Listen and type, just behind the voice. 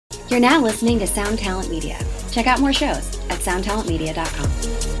You're now listening to Sound Talent Media. Check out more shows at soundtalentmedia.com.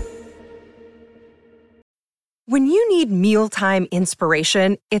 When you need mealtime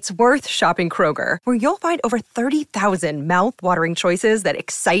inspiration, it's worth shopping Kroger, where you'll find over 30,000 mouth-watering choices that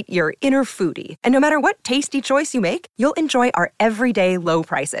excite your inner foodie. And no matter what tasty choice you make, you'll enjoy our everyday low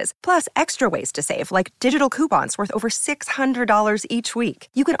prices, plus extra ways to save, like digital coupons worth over $600 each week.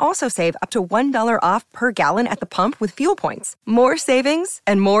 You can also save up to $1 off per gallon at the pump with fuel points. More savings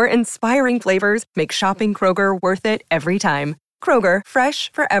and more inspiring flavors make shopping Kroger worth it every time. Kroger,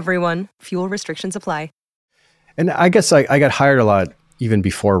 fresh for everyone. Fuel restrictions apply. And I guess I got hired a lot even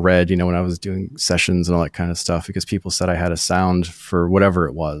before Red, when I was doing sessions and all that kind of stuff, because people said I had a sound for whatever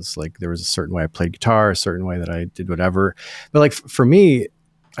it was. Like there was a certain way I played guitar, a certain way that I did whatever. But like for me,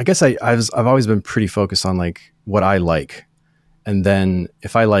 I guess I've always been pretty focused on like what I like. And then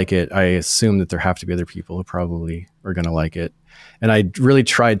if I like it, I assume that there have to be other people who probably are going to like it. And I really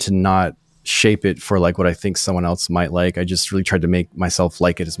tried to not shape it for like what I think someone else might like. I just really tried to make myself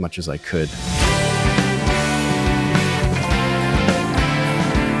like it as much as I could.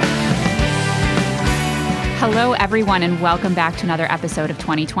 Hello, everyone, and welcome back to another episode of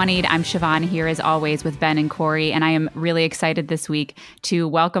 2020. I'm Siobhan here, as always, with Ben and Corey, and I am really excited this week to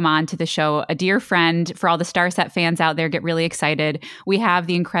welcome on to the show a dear friend. For all the Starset fans out there, get really excited. We have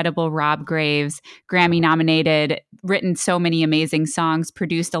the incredible Rob Graves, Grammy-nominated, written so many amazing songs,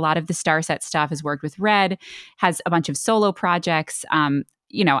 produced a lot of the Starset stuff, has worked with Red, has a bunch of solo projects.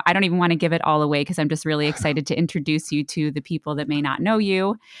 I don't even want to give it all away because I'm just really excited to introduce you to the people that may not know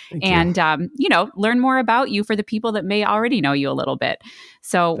you and learn more about you for the people that may already know you a little bit.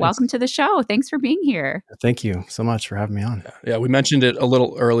 So welcome to the show. Thanks for being here. Thank you so much for having me on. Yeah, we mentioned it a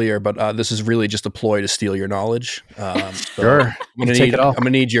little earlier, but this is really just a ploy to steal your knowledge. Sure. I'm gonna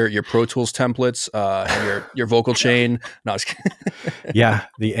need your Pro Tools templates and your vocal chain. No, I was kidding. Yeah,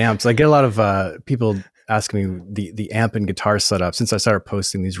 the amps. I get a lot of people asking me the amp and guitar setup. Since I started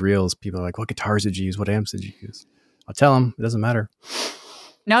posting these reels, people are like, what guitars did you use? What amps did you use? I'll tell them it doesn't matter.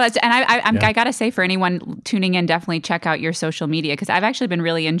 No, I got to say, for anyone tuning in, definitely check out your social media, because I've actually been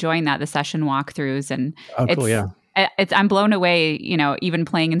really enjoying the session walkthroughs. And cool, yeah. I'm blown away, even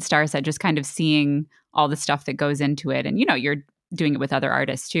playing in Starset, just kind of seeing all the stuff that goes into it. And, you're doing it with other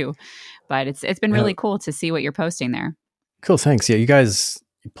artists too. But it's been really cool to see what you're posting there. Cool, thanks. Yeah, you guys,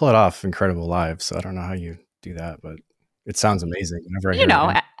 you pull it off incredible live. So I don't know how you do that, but it sounds amazing. Whenever I hear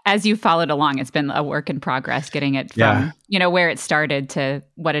it. As you followed along, it's been a work in progress getting it from, where it started to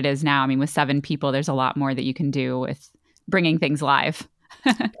what it is now. I mean, with 7 people, there's a lot more that you can do with bringing things live.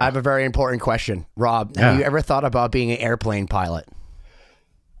 I have a very important question. Rob, have you ever thought about being an airplane pilot?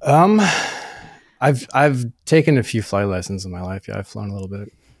 I've taken a few flight lessons in my life. Yeah, I've flown a little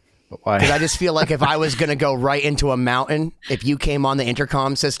bit. But why? Because I just feel like if I was going to go right into a mountain, if you came on the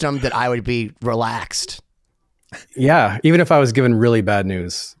intercom system, that I would be relaxed. Yeah, even if I was given really bad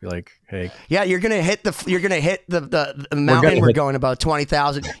news, be like, hey. Yeah, you're gonna hit the mountain. We're going about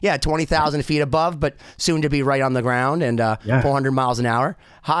 20,000. Yeah, 20,000 feet above, but soon to be right on the ground and 400 miles an hour.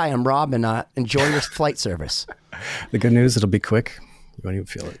 Hi, I'm Rob, and enjoy your flight service. The good news, it'll be quick. You won't even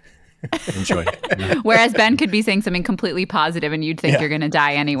feel it. Enjoy. Whereas Ben could be saying something completely positive, and you'd think you're gonna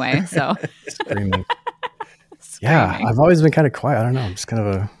die anyway. So Screaming. Yeah, I've always been kind of quiet. I don't know. I'm just kind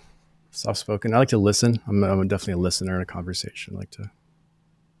of a soft-spoken. I like to listen. I'm definitely a listener in a conversation. I like to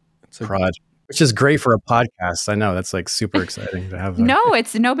prod, which is great for a podcast. I know that's like super exciting to have.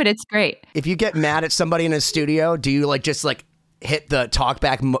 But it's great. If you get mad at somebody in a studio, do you just hit the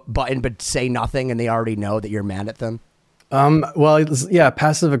talkback button but say nothing, and they already know that you're mad at them? Well, yeah,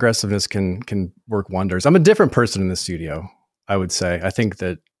 passive aggressiveness can work wonders. I'm a different person in the studio, I would say. I think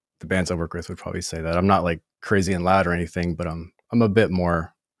that the bands I work with would probably say that. I'm not like crazy and loud or anything, but I'm a bit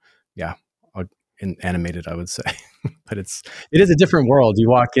more. Yeah, animated, I would say. But it is a different world. You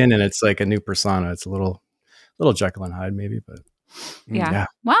walk in and it's like a new persona. It's a little Jekyll and Hyde maybe, but yeah.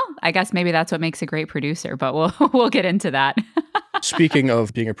 Well, I guess maybe that's what makes a great producer, but we'll get into that. Speaking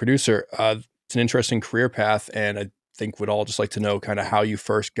of being a producer, it's an interesting career path, and I think we'd all just like to know kind of how you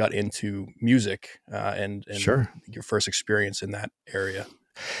first got into music and sure. Your first experience in that area.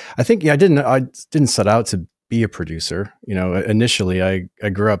 I think I didn't set out to be a producer. Initially I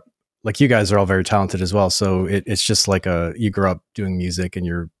grew up, like you guys are all very talented as well. So it's just like you grow up doing music, and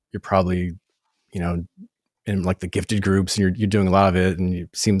you're probably, in like the gifted groups, and you're doing a lot of it, and it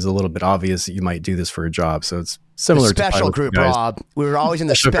seems a little bit obvious that you might do this for a job. So it's similar to special group, Rob. We were always in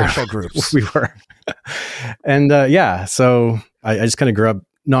the special groups. We were. And so I just kind of grew up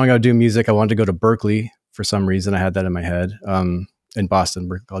knowing I would do music. I wanted to go to Berkeley for some reason. I had that in my head, in Boston,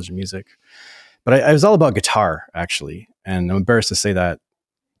 Berkeley College of Music. But I was all about guitar, actually. And I'm embarrassed to say that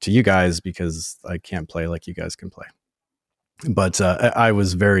to you guys because I can't play like you guys can play. But I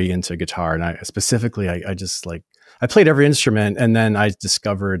was very into guitar, and I specifically, I just like, I played every instrument, and then I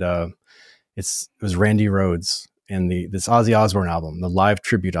discovered it was Randy Rhoads and this Ozzy Osbourne album, the live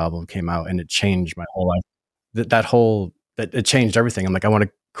tribute album came out, and it changed my whole life. That it changed everything. I'm like, I want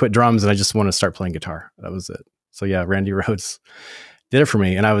to quit drums and I just want to start playing guitar. That was it. So yeah, Randy Rhoads did it for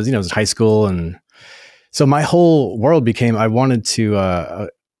me, and I was in high school, and so my whole world became, I wanted to.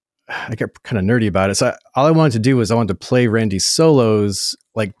 I get kind of nerdy about it. So all I wanted to do was I wanted to play Randy's solos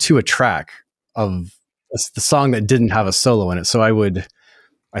like to a track of the song that didn't have a solo in it. So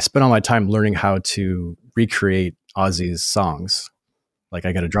I spent all my time learning how to recreate Ozzy's songs. Like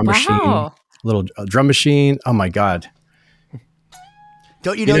I got a drum machine, little drum machine. Oh my God.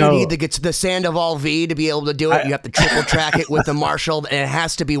 Don't you need the Sandoval V to be able to do it? You have to triple track it with the Marshall, and it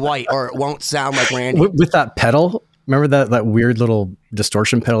has to be white or it won't sound like Randy. With that pedal, remember that weird little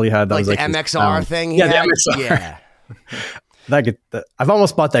distortion pedal you had? That like was the like MXR thing? Yeah, the MXR. Yeah. I've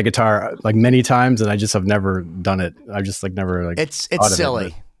almost bought that guitar like many times, and I just have never done it. I just like never like. It's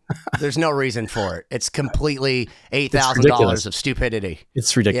silly. There's no reason for it. It's completely $8,000 of stupidity.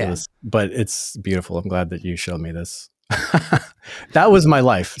 It's ridiculous, but it's beautiful. I'm glad that you showed me this. That was my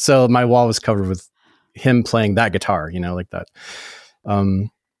life. So my wall was covered with him playing that guitar, like that. And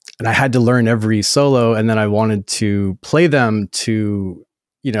I had to learn every solo, and then I wanted to play them to,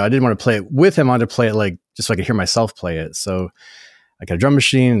 I didn't want to play it with him. I wanted to play it like just so I could hear myself play it. So I got a drum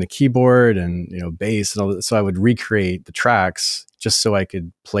machine and a keyboard and, bass and all that. So I would recreate the tracks just so I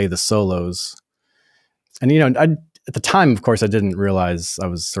could play the solos. And, at the time, of course, I didn't realize I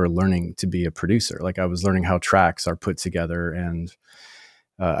was sort of learning to be a producer. Like I was learning how tracks are put together. And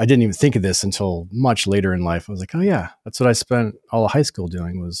I didn't even think of this until much later in life. I was like, oh yeah, that's what I spent all of high school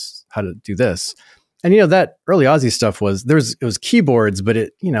doing, was how to do this. And, that early Ozzy stuff it was keyboards, but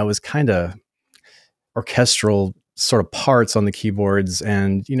it was kind of orchestral sort of parts on the keyboards.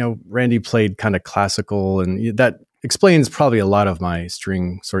 And, Randy played kind of classical, and that explains probably a lot of my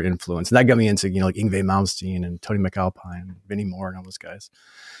string sort of influence. And that got me into, like Yngwie Malmsteen and Tony McAlpine, Vinnie Moore and all those guys.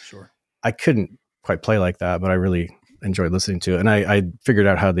 Sure. I couldn't quite play like that, but I really enjoyed listening to it. And I figured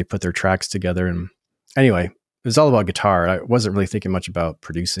out how they put their tracks together. And anyway, it was all about guitar. I wasn't really thinking much about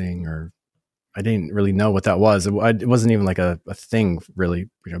producing, or I didn't really know what that was. It wasn't even like a thing, really,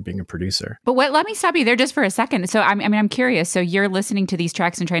 being a producer. But let me stop you there just for a second. So, I'm curious. So you're listening to these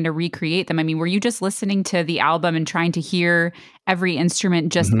tracks and trying to recreate them. Were you just listening to the album and trying to hear every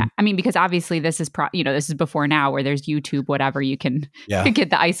instrument just, because obviously this is, this is before now where there's YouTube, whatever, you can get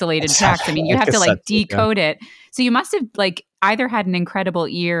the isolated tracks. You have to like decode it. So you must have like either had an incredible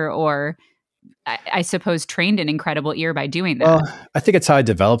ear or I suppose trained an incredible ear by doing that. Well, I think it's how I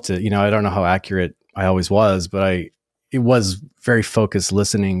developed it. I don't know how accurate I always was, but it was very focused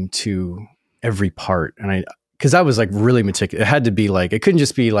listening to every part. And because I was like really meticulous. It had to be like, it couldn't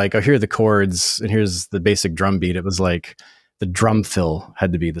just be like, oh, here are the chords and here's the basic drum beat. It was like the drum fill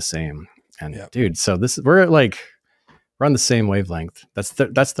had to be the same. And dude, so we're on the same wavelength. That's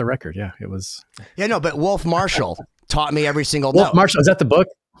the record. Yeah, it was. Yeah, no, but Wolf Marshall taught me every single Wolf note. Marshall, is that the book?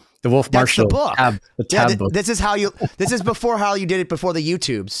 The Wolf Marshall book. The tab book. This is before how you did it before the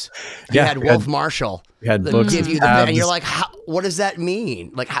YouTubes. You had Wolf Marshall. We had books give you and you're like, what does that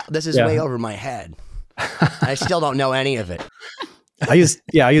mean? Like, this is way over my head. I still don't know any of it. I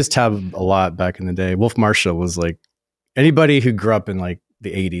used tab a lot back in the day. Wolf Marshall was like, anybody who grew up in like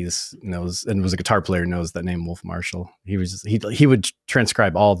the 80s knows, and was a guitar player, knows that name, Wolf Marshall. He would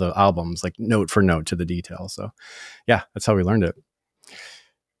transcribe all the albums like note for note to the detail. So yeah, that's how we learned it.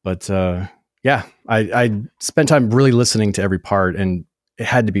 But I spent time really listening to every part, and it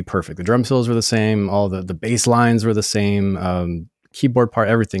had to be perfect. The drum fills were the same. All the bass lines were the same. Keyboard part,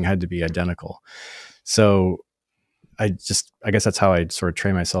 everything had to be identical. So I guess that's how I sort of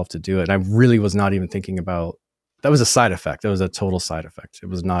trained myself to do it. And I really was not even thinking about, that was a side effect. That was a total side effect. It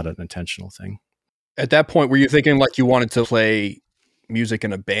was not an intentional thing. At that point, were you thinking like you wanted to play music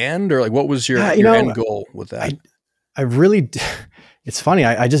in a band, or like what was your end goal with that? I really, it's funny.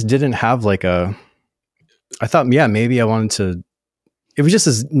 I just didn't have like I thought, maybe I wanted to, it was just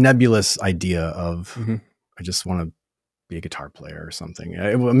this nebulous idea of, I just want to be a guitar player or something,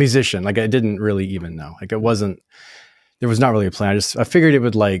 a musician. Like I didn't really even know, like there was not really a plan. I figured it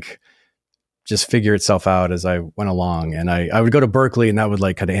would like just figure itself out as I went along. And I would go to Berkeley, and that would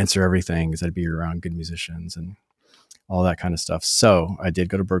like kind of answer everything, because I'd be around good musicians and all that kind of stuff. So I did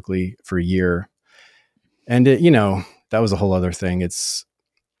go to Berkeley for a year. And that was a whole other thing. I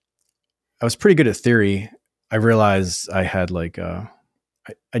was pretty good at theory. I realized I had like, I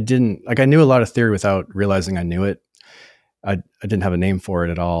knew a lot of theory without realizing I knew it. I didn't have a name for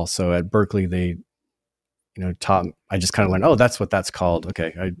it at all. So at Berkeley, they, taught, I just kind of learned, oh, that's what that's called.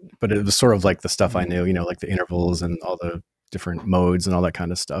 Okay. But it was sort of like the stuff I knew, like the intervals and all the different modes and all that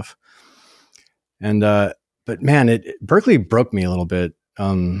kind of stuff. And, but man, Berkeley broke me a little bit.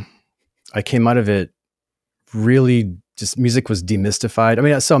 I came out of it really just music was demystified. I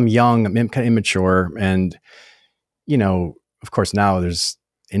mean, so I'm young, I'm kind of immature. And, of course now there's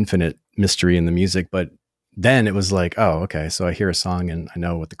infinite mystery in the music, but then it was like, oh, okay. So I hear a song and I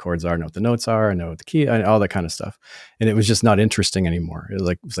know what the chords are, I know what the notes are, I know what the key, all that kind of stuff. And it was just not interesting anymore. It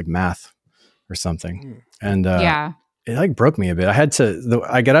was like math or something. And it like broke me a bit. I had to,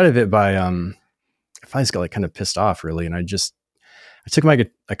 I got out of it by, I finally just got like kind of pissed off really. And I took my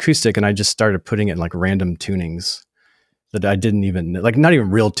acoustic and I just started putting it in like random tunings that I didn't even, like not even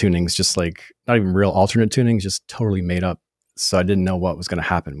real tunings, just like not even real alternate tunings, just totally made up. So I didn't know what was going to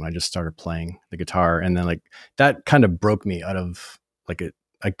happen when I just started playing the guitar. And then like that kind of broke me out of like it.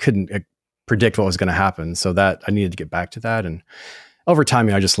 I couldn't predict what was going to happen. So that I needed to get back to that. And over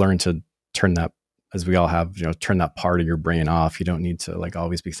time, I just learned to turn that, as we all have, turn that part of your brain off. You don't need to like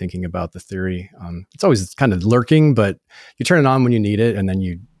always be thinking about the theory. It's always kind of lurking, but you turn it on when you need it. And then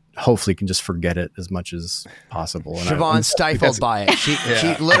you hopefully can just forget it as much as possible. And Siobhan's stifled by it. She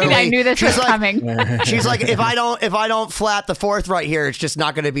literally, I knew this was coming. She's like, if I don't flat the fourth right here, it's just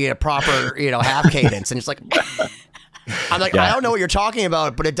not going to be a proper, half cadence. And it's like, I'm like, I don't know what you're talking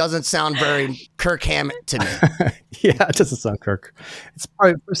about, but it doesn't sound very Kirk Hammett to me. Yeah, it doesn't sound Kirk.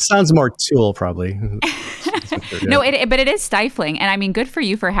 It sounds more Tool probably. No, but it is stifling. And I mean, good for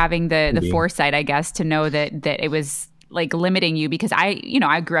you for having the foresight, I guess, to know that it was like limiting you, because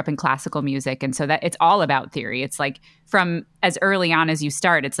I grew up in classical music. And so that it's all about theory. It's like from as early on as you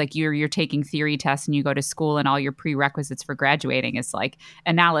start, it's like you're taking theory tests and you go to school and all your prerequisites for graduating is like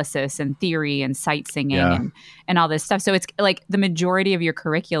analysis and theory and sight singing and all this stuff. So it's like the majority of your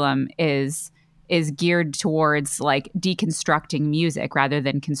curriculum is geared towards like deconstructing music rather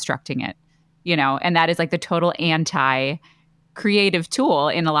than constructing it, and that is like the total creative tool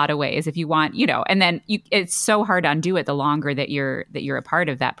in a lot of ways if you want, and then it's so hard to undo it the longer that you're a part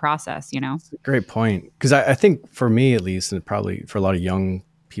of that process, That's a great point. Because I think for me at least, and probably for a lot of young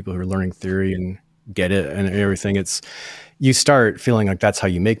people who are learning theory and get it and everything, it's you start feeling like that's how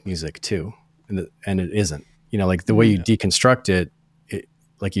you make music too. And it isn't, like the way you deconstruct it,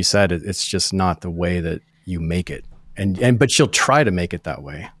 like you said, it's just not the way that you make it. But you'll try to make it that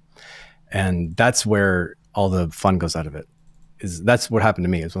way. And that's where all the fun goes out of it. That's what happened to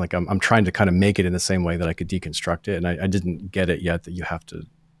me. It's like I'm trying to kind of make it in the same way that I could deconstruct it, and I didn't get it yet that you have to,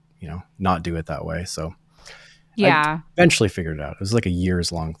 not do it that way. So I eventually figured it out. It was like a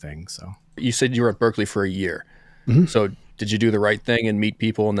years long thing. So you said you were at Berkeley for a year. Mm-hmm. So did you do the right thing and meet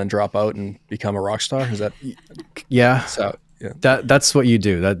people and then drop out and become a rock star? Is that? Yeah. So yeah. That's what you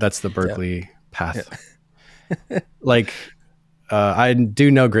do. That's the Berkeley path. Yeah. Like I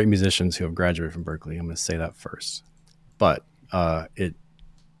do know great musicians who have graduated from Berkeley. I'm going to say that first, but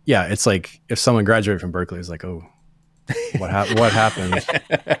it's like if someone graduated from Berkeley, it's like, oh, what happened?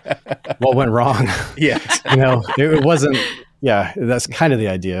 What went wrong? Yeah. It wasn't. Yeah, that's kind of the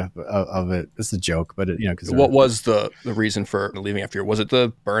idea of it. It's a joke, but because what was the reason for leaving after? Was it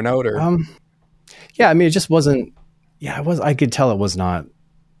the burnout or? Yeah, I mean, it just wasn't. Yeah, it was. I could tell it was not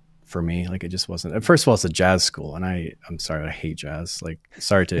for me. Like it just wasn't. First of all, it's a jazz school, and I'm sorry, I hate jazz. Like,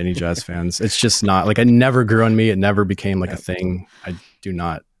 sorry to any jazz fans. It's just not like it never grew on me. It never became like a thing. I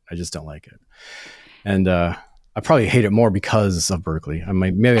just don't like it, and I probably hate it more because of Berkeley. I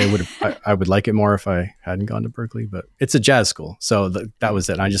would like it more if I hadn't gone to Berkeley, but it's a jazz school, so that was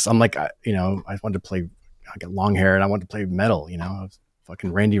it. And I'm like, I wanted to play. I got long hair, and I wanted to play metal. I was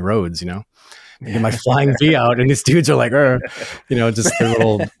fucking Randy Rhoads. Get my flying V out, and these dudes are like, just their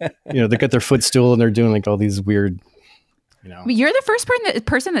little, they got their footstool and they're doing like all these weird, You're the first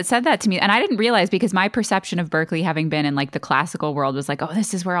person that said that to me, and I didn't realize, because my perception of Berkeley, having been in like the classical world, was like, oh,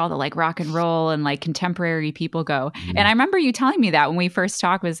 this is where all the like rock and roll and like contemporary people go. Mm-hmm. And I remember you telling me that when we first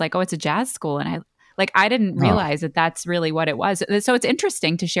talked, was like, oh, it's a jazz school, and I didn't realize that that's really what it was. So it's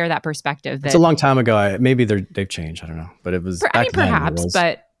interesting to share that perspective. It's a long time ago. Maybe they've changed. I don't know, but it was. Perhaps,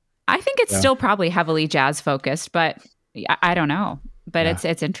 but. I think it's still probably heavily jazz focused, but I don't know. But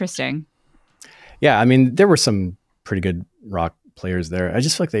it's interesting. Yeah, I mean, there were some pretty good rock players there. I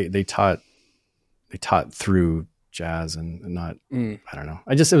just feel like they taught through jazz and not. I don't know.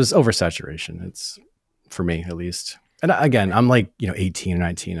 It was oversaturation. It's for me at least. And again, I'm like 18 or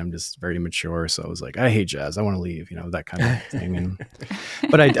 19. I'm just very immature, so I was like, I hate jazz. I want to leave. That kind of thing.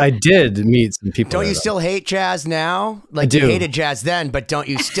 But I did meet some people. Don't you still hate jazz now? Like you hated jazz then, but don't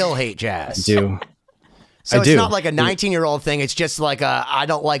you still hate jazz? I do. So it's do. not like a 19-year-old thing. It's just like I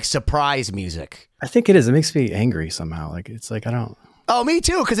don't like surprise music. I think it is. It makes me angry somehow. Like it's like I don't. Oh, me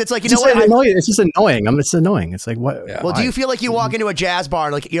too. Because it's like It's just annoying. It's annoying. It's like what? Yeah. Well, do you feel like you walk into a jazz bar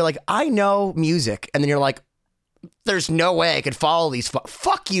and like you're like, I know music, and then you're like, there's no way I could follow these.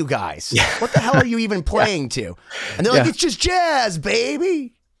 Fuck you guys. Yeah. What the hell are you even playing to? And they're like, it's just jazz,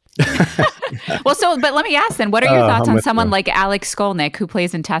 baby. Well, but let me ask then, what are your thoughts on someone like Alex Skolnick, who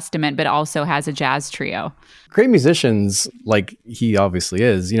plays in Testament, but also has a jazz trio? Great musicians, like he obviously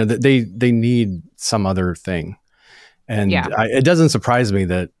is, they need some other thing. And it doesn't surprise me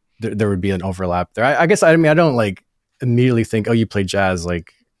that there would be an overlap there. I guess, I don't like immediately think, oh, you play jazz,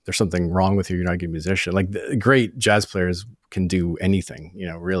 like there's something wrong with you. You're not a good musician. Like great jazz players can do anything,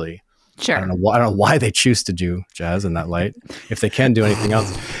 really. Sure. I don't know why they choose to do jazz in that light if they can do anything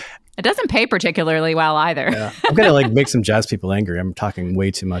else. It doesn't pay particularly well either. Yeah. I'm gonna make some jazz people angry. I'm talking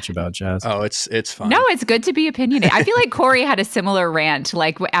way too much about jazz. Oh, it's fine. No, it's good to be opinionated. I feel like Corey had a similar rant.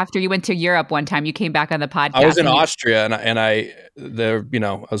 Like after you went to Europe one time, you came back on the podcast. I was in Austria, and I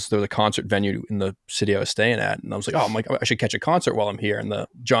was the concert venue in the city I was staying at, and I was like, I should catch a concert while I'm here. And the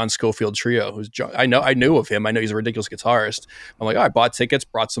John Scofield Trio, I knew of him. I know he's a ridiculous guitarist. I'm like, I bought tickets,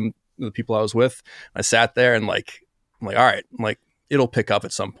 brought some of the people I was with. I sat there and I'm like, all right, it'll pick up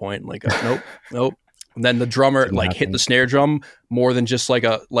at some point. Like, nope. And then the drummer hit the snare drum more than just like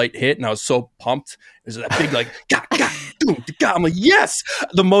a light hit, and I was so pumped. It was that big gah, gah, doom, gah. I'm like, yes,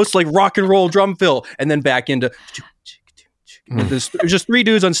 the most like rock and roll drum fill, and then back into. There's just three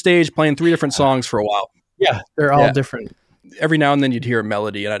dudes on stage playing three different songs for a while. Yeah, they're all different. Every now and then you'd hear a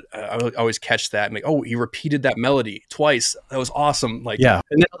melody, and I would always catch that. I'm like, oh, he repeated that melody twice. That was awesome. Like, yeah,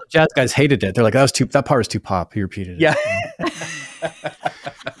 and then all the jazz guys hated it. They're like, that part was too pop. He repeated it. Yeah.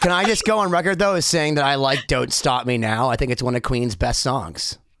 Can I just go on record though as saying that I like "Don't Stop Me Now"? I think it's one of Queen's best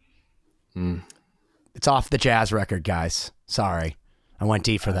songs. It's off the jazz record, guys. Sorry, I went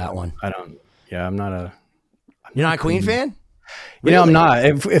deep for that one. I'm not a. You're not a Queen fan? Really? I'm not.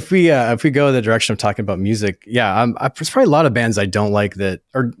 If we go the direction of talking about music, there's probably a lot of bands I don't like that,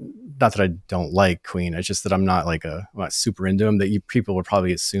 or not that I don't like Queen. It's just that I'm not I'm not super into them. That people would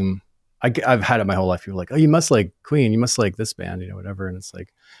probably assume. I've had it my whole life. People are like, oh, you must like Queen. You must like this band, whatever. And it's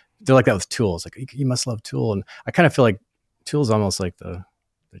like they're like that with Tool. It's like you must love Tool, and I kind of feel like Tool is almost like the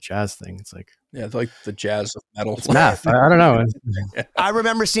jazz thing. It's like it's like the jazz of metal. It's math. I don't know. I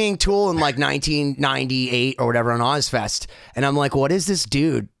remember seeing Tool in 1998 or whatever on Ozfest, and I'm like, what is this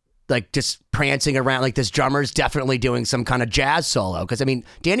dude like just prancing around? Like this drummer's definitely doing some kind of jazz solo, because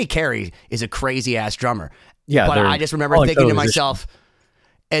Danny Carey is a crazy ass drummer. Yeah, but I just remember thinking to myself,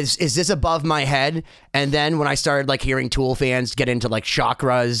 is this above my head? And then when I started hearing Tool fans get into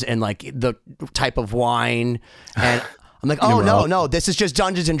chakras and the type of wine, and I'm like, oh no, this is just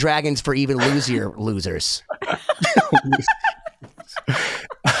Dungeons and Dragons for even losers.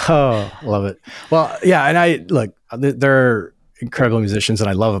 Oh, love it. Well, yeah, and they're incredible musicians, and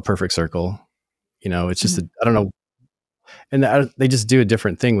I love A Perfect Circle. It's just I don't know, and they just do a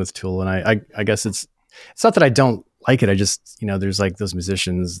different thing with Tool, and I guess it's not that I don't like it. I just there's those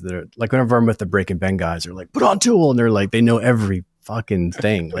musicians that are whenever I'm with the Breaking Ben guys, they're like, put on Tool, and they're they know every fucking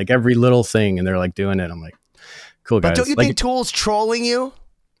thing, every little thing, and they're doing it. I'm like, cool guys. But don't you think Tool's trolling you?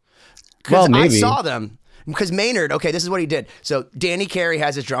 Well, maybe. I saw them. Because Maynard, okay, this is what he did. So Danny Carey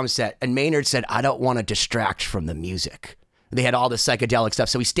has his drum set, and Maynard said, I don't want to distract from the music. They had all this psychedelic stuff.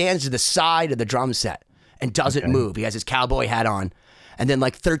 So he stands to the side of the drum set and doesn't move. He has his cowboy hat on. And then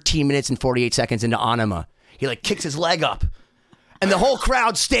 13 minutes and 48 seconds into Anima, he kicks his leg up. And the whole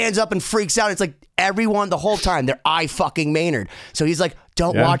crowd stands up and freaks out. It's everyone the whole time, they're fucking Maynard. So he's like,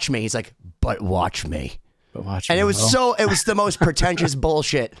 don't watch me. He's like, but watch me. And it was the most pretentious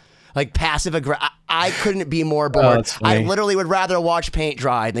bullshit. Passive aggressive. I couldn't be more bored. I literally would rather watch paint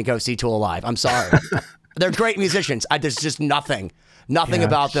dry than go see Tool live. I'm sorry. They're great musicians. There's just nothing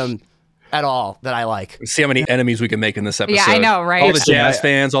about them at all that I like. See how many enemies we can make in this episode. Yeah, I know, right? All the jazz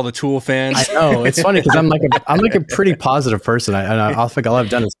fans, all the Tool fans. I know. It's funny because I'm a pretty positive person. I think all I've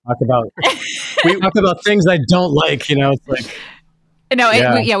done is talk about things I don't like. It's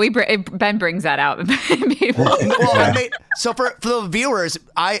Ben brings that out. So for the viewers,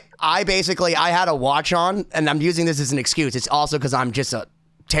 I basically had a watch on, and I'm using this as an excuse. It's also because I'm just a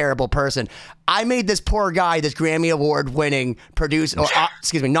terrible person. I made this poor guy, this Grammy Award winning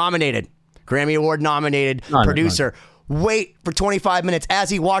nominated Grammy Award nominated producer, wait for 25 minutes as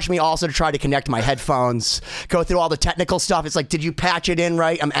he watched me also to try to connect my headphones, go through all the technical stuff. It's did you patch it in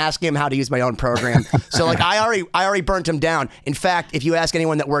right? I'm asking him how to use my own program. So I already burnt him down. In fact, if you ask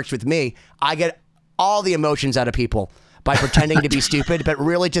anyone that works with me, I get all the emotions out of people by pretending to be stupid, but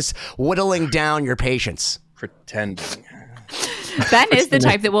really just whittling down your patience. Pretending. Ben is the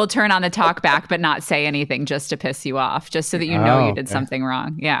type that will turn on the talk back but not say anything just to piss you off, just so that you know you did something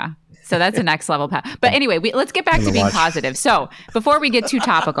wrong. Yeah. So that's a next level. But anyway, let's get back to being positive. So before we get too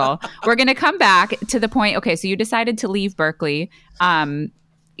topical, we're going to come back to the point. Okay, so you decided to leave Berkeley.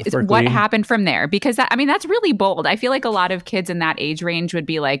 What happened from there? Because that's really bold. I feel like a lot of kids in that age range would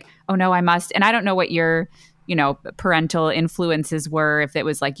be like, oh no, I must. And I don't know what your parental influences were, if it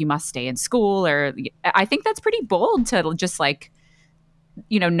was like you must stay in school, or I think that's pretty bold to just like,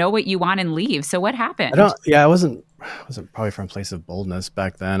 know what you want and leave. So what happened? I wasn't probably from a place of boldness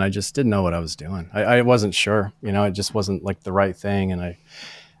back then. I just didn't know what I was doing. I wasn't sure, it just wasn't like the right thing. And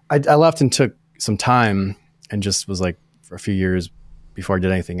I left and took some time and just was like for a few years before I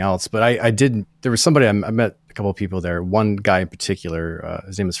did anything else. But there was somebody, I met a couple of people there. One guy in particular,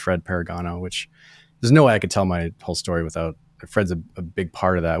 his name is Fred Paragano, which there's no way I could tell my whole story without Fred's a big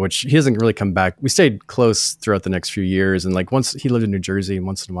part of that, which he hasn't really come back. We stayed close throughout the next few years. And like once he lived in New Jersey, and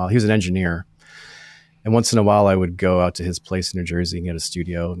once in a while, he was an engineer. And once in a while I would go out to his place in New Jersey and get a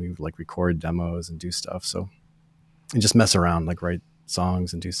studio, and we would like record demos and do stuff. So, and just mess around, like write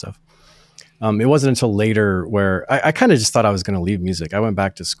songs and do stuff. It wasn't until later where I kind of just thought I was going to leave music. I went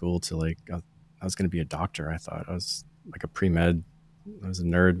back to school to I was going to be a doctor. I thought I was like a pre-med. I was a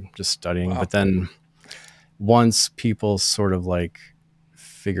nerd just studying. Wow. But then once people sort of like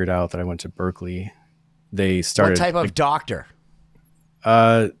figured out that I went to Berkeley, they started. What type of doctor?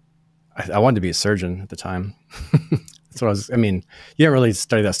 I wanted to be a surgeon at the time. That's what you didn't really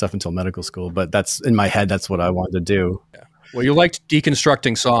study that stuff until medical school, but that's in my head. That's what I wanted to do. Yeah. Well, you liked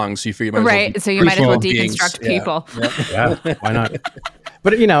deconstructing songs. You figured, right? So you might as well deconstruct people. Yeah, why not?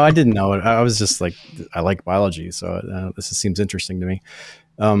 But I didn't know it. I was just like, I like biology, so this seems interesting to me.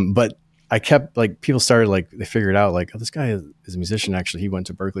 But I kept people started they figured out oh, this guy is a musician. Actually, he went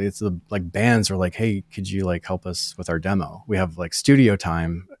to Berkeley. It's bands were like, hey, could you help us with our demo? We have studio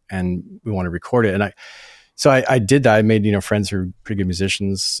time and we want to record it. And I did that. I made friends who were pretty good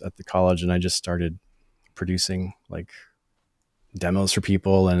musicians at the college, and I just started producing demos for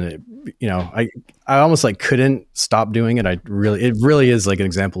people. And I almost couldn't stop doing it. It really is an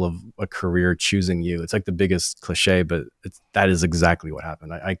example of a career choosing you. It's the biggest cliche, but that is exactly what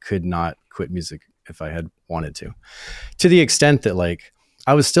happened. I could not quit music if I had wanted to the extent that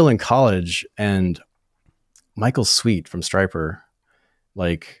I was still in college, and Michael Sweet from Stryper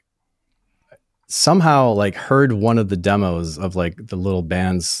somehow heard one of the demos of the little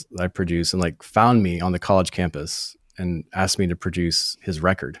bands I produce, and found me on the college campus and asked me to produce his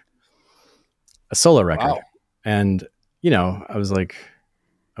record, a solo record. Wow. And, I was like,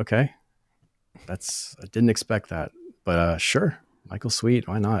 okay, I didn't expect that, but sure. Michael Sweet,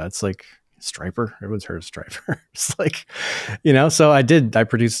 why not? It's Stryper. Everyone's heard of Stryper. It's so I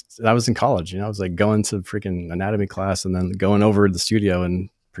produced, I was in college, I was going to freaking anatomy class and then going over to the studio and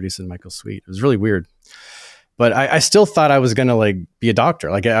producing Michael Sweet. It was really weird, but I still thought I was going to be a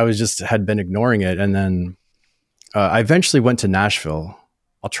doctor. I was had been ignoring it. And then I eventually went to Nashville.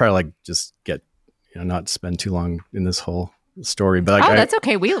 I'll try to just get, not spend too long in this whole story, but that's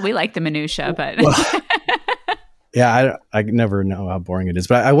okay. We like the minutia, but well, yeah, I never know how boring it is,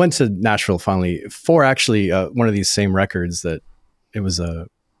 but I went to Nashville finally for actually one of these same records that it was a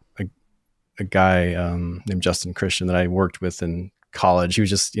guy named Justin Christian that I worked with in college. He was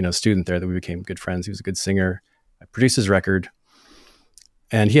just, a student there that we became good friends. He was a good singer. I produced his record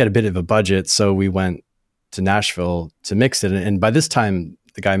and he had a bit of a budget. So we went to Nashville to mix it. And by this time,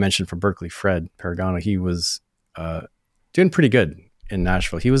 the guy I mentioned from Berkeley, Fred Paragano, he was doing pretty good in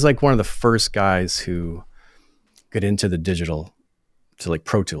Nashville. He was one of the first guys who got into the digital to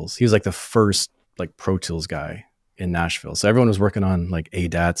Pro Tools. He was the first Pro Tools guy in Nashville. So everyone was working on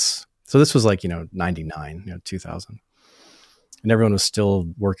ADATs. So this was 99, 2000. And everyone was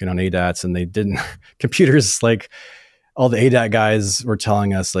still working on ADATs, and they didn't computers all the ADAT guys were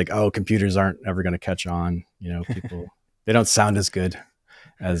telling us oh, computers aren't ever going to catch on. People, they don't sound as good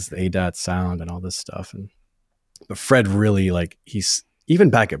as the ADAT sound and all this stuff. But Fred really he's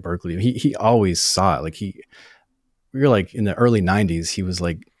even back at Berkeley, he always saw it. We were in the early 90s, he was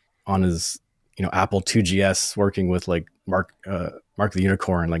on his, Apple IIgs working with Mark the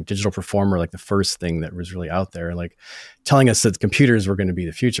Unicorn, Digital Performer, the first thing that was really out there, telling us that computers were going to be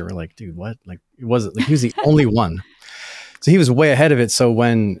the future. We're dude, what? It wasn't, he was the only one. So he was way ahead of it. So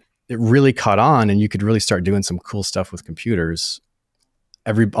when it really caught on and you could really start doing some cool stuff with computers,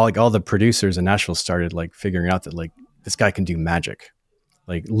 all the producers in Nashville started figuring out that this guy can do magic,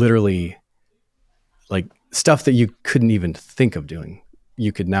 literally stuff that you couldn't even think of doing,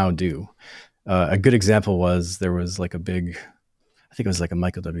 you could now do. A good example was there was like a big, I think it was like a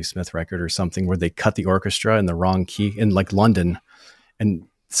Michael W. Smith record or something where they cut the orchestra in the wrong key in like London, and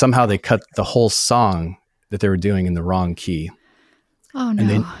somehow they cut the whole song that they were doing in the wrong key. Oh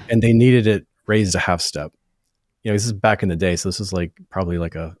no! And they needed it raised a half step. This is back in the day, so this is like probably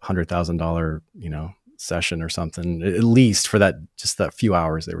like $100,000 session or something, at least for that few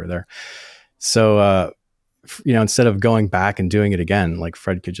hours they were there. So instead of going back and doing it again, like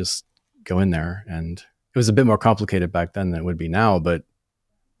Fred could just go in there, and it was a bit more complicated back then than it would be now, but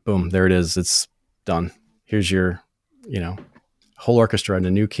boom, there it is. It's done. Here's your, whole orchestra in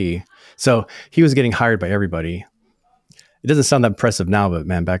a new key. So he was getting hired by everybody. It doesn't sound that impressive now, but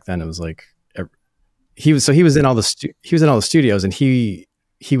man, back then it was like, he was in all the studios, and he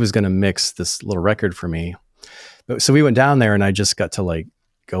was going to mix this little record for me. So we went down there, and I just got to like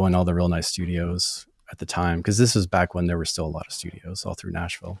go in all the real nice studios at the time, because this was back when there were still a lot of studios all through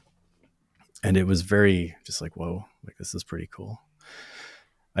Nashville. And it was very just like, whoa, like this is pretty cool.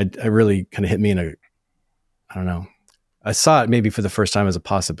 I really kind of hit me in I don't know. I saw it maybe for the first time as a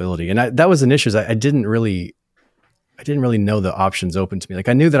possibility. And that was an issue. I didn't really know the options open to me. Like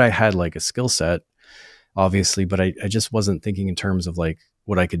I knew that I had like a skill set, obviously, but I just wasn't thinking in terms of like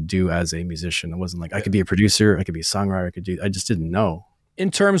what I could do as a musician. It wasn't like I could be a producer, I could be a songwriter, I just didn't know. In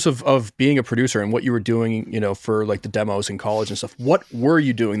terms of being a producer and what you were doing, for like the demos in college and stuff, what were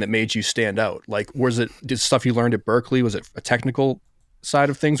you doing that made you stand out? Like, did stuff you learned at Berklee, was it a technical side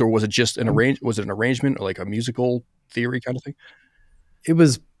of things, or was it just an arrangement or like a musical theory kind of thing? It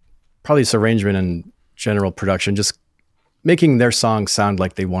was probably this arrangement and general production, just making their songs sound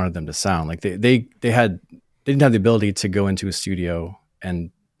like they wanted them to sound. Like they didn't have the ability to go into a studio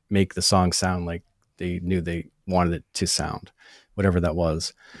and make the song sound like they knew they wanted it to sound, whatever that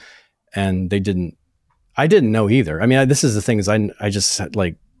was. And I didn't know either. I mean, this is the thing is I just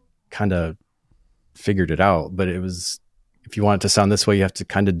like kind of figured it out, but it was, if you want it to sound this way, you have to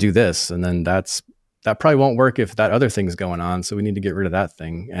kind of do this. And then that probably won't work if that other thing's going on. So we need to get rid of that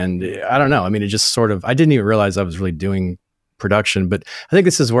thing. And I don't know. I mean, it just sort of, I didn't even realize I was really doing production, but I think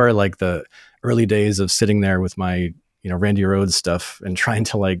this is where like the early days of sitting there with my, Randy Rhoads stuff and trying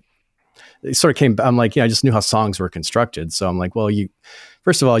to like, it sort of came, I'm like, I just knew how songs were constructed. So I'm like, well,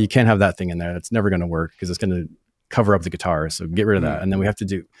 first of all, you can't have that thing in there. That's never going to work because it's going to cover up the guitar. So get rid of that. And then we have to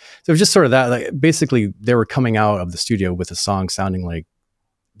so it was just sort of that, like, basically they were coming out of the studio with a song sounding like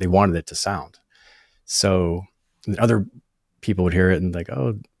they wanted it to sound. So other people would hear it and like,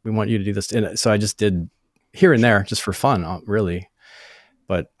 oh, we want you to do this. And so I just did here and there just for fun, really.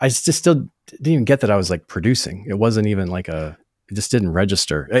 But I just still didn't even get that I was like producing. It wasn't even like it just didn't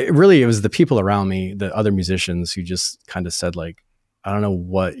register. It was the people around me, the other musicians who just kind of said like, I don't know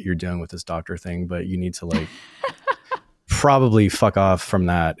what you're doing with this doctor thing, but you need to like probably fuck off from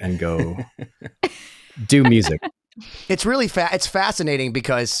that and go do music. It's really it's fascinating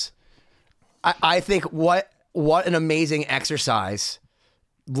because I think what an amazing exercise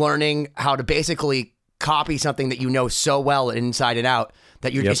learning how to basically copy something that you know so well inside and out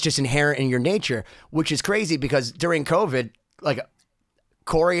that it's just inherent in your nature, which is crazy because during COVID, like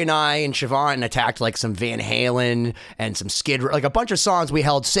Corey and I and Siobhan attacked like some Van Halen and some Skid Row, like a bunch of songs we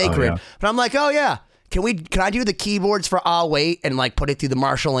held sacred. Oh, yeah. But I'm like, oh yeah, can I do the keyboards for I'll Wait and like put it through the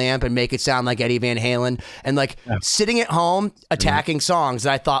Marshall amp and make it sound like Eddie Van Halen, and like sitting at home attacking songs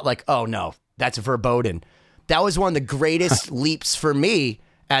that I thought like, oh no, that's verboten. That was one of the greatest leaps for me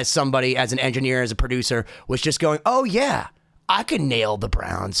as somebody, as an engineer, as a producer, was just going, oh yeah, I can nail the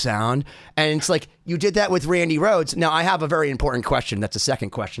Brown sound. And it's like, you did that with Randy Rhoads. Now I have a very important question. That's a second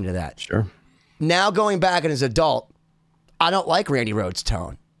question to that. Sure. Now going back and as an adult, I don't like Randy Rhoads'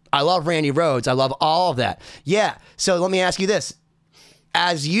 tone. I love Randy Rhoads. I love all of that. Yeah. So let me ask you this.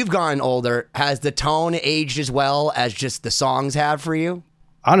 As you've gotten older, has the tone aged as well as just the songs have for you?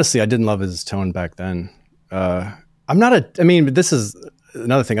 Honestly, I didn't love his tone back then. But this is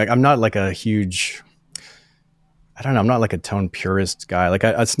another thing. Like, I'm not like a huge, I'm not like a tone purist guy. Like,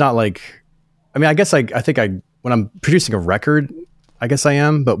 it's not like, I guess I think when I'm producing a record, I guess I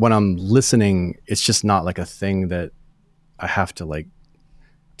am, but when I'm listening, it's just not like a thing that I have to like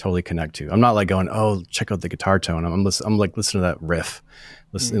totally connect to. I'm not like going, oh, check out the guitar tone. I'm like listening to that riff,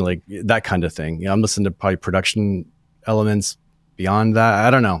 listening like that kind of thing. I'm listening to probably production elements beyond that.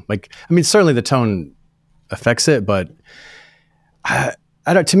 I don't know. Like, certainly the tone affects it, but I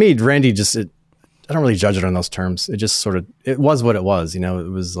don't. To me, Randy I don't really judge it on those terms. It just it was what it was. It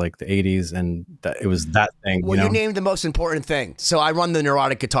was like the 80s, and it was that thing. Well, you named the most important thing. So I run the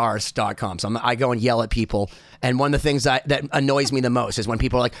neuroticguitarist.com. So I go and yell at people. And one of the things that annoys me the most is when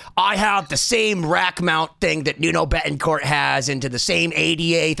people are like, I have the same rack mount thing that Nuno Betancourt has into the same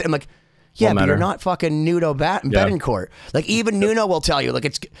 88. I'm like, Yeah, but you're not fucking Nuno Betancourt. Like even Nuno will tell you, like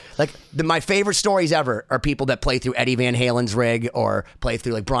it's like my favorite stories ever are people that play through Eddie Van Halen's rig or play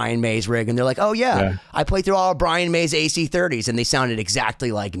through like Brian May's rig, and they're like, oh yeah. I played through all of Brian May's AC30s, and they sounded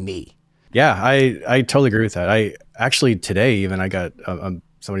exactly like me. Yeah, I totally agree with that. I actually today even I got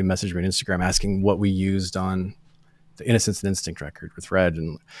somebody messaged me on Instagram asking what we used on the Innocence and Instinct record with Red,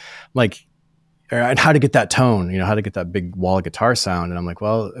 and like, and how to get that tone, how to get that big wall of guitar sound. And I'm like,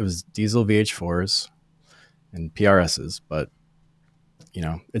 well, it was diesel VH4s and PRSs, but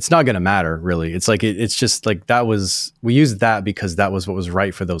it's not going to matter really. It's like, it's just like, we used that because that was what was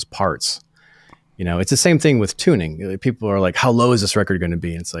right for those parts. It's the same thing with tuning. People are like, how low is this record going to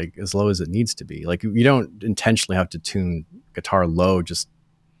be? And it's like, as low as it needs to be. Like, you don't intentionally have to tune guitar low just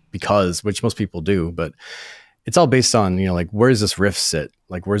because, which most people do, but it's all based on, like, where does this riff sit?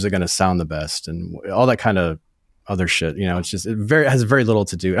 Like, where's it going to sound the best? And all that kind of other shit, it's just, has very little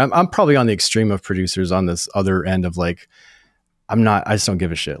to do. I'm probably on the extreme of producers on this other end of like, I just don't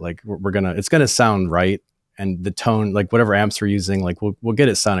give a shit. Like it's going to sound right. And the tone, like whatever amps we're using, like we'll get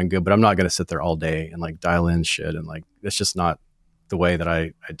it sounding good, but I'm not going to sit there all day and like dial in shit. And like, it's just not the way that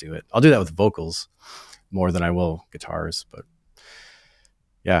I do it. I'll do that with vocals more than I will guitars, but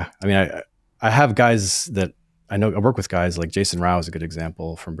yeah, I mean, I have guys that I know. I work with guys like Jason Rao is a good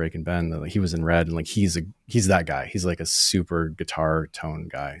example from Breaking Ben. He was in Red, and like he's that guy. He's like a super guitar tone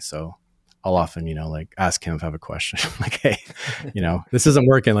guy. So I'll often, like ask him if I have a question. Like, hey, this isn't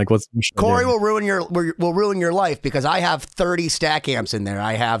working. Like, Corey will ruin your life because I have 30 stack amps in there.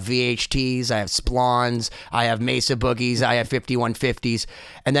 I have VHTs, I have Splons, I have Mesa Boogies, I have 5150s.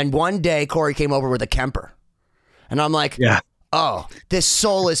 And then one day Corey came over with a Kemper, and I'm like, yeah. Oh, this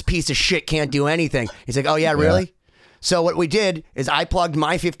soulless piece of shit can't do anything. He's like, oh yeah, really? Yeah. So what we did is I plugged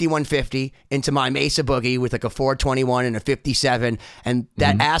my 5150 into my Mesa Boogie with like a 421 and a 57, and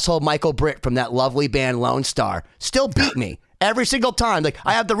that asshole Michael Britt from that lovely band Lone Star still beat me every single time. Like,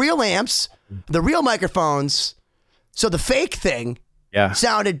 I have the real amps, the real microphones, so the fake thing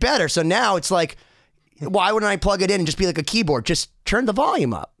sounded better. So now it's like, why wouldn't I plug it in and just be like a keyboard? Just turn the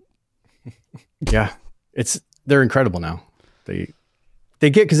volume up. Yeah, they're incredible now. They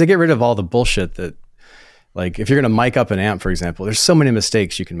get rid of all the bullshit that, like, if you're going to mic up an amp, for example, there's so many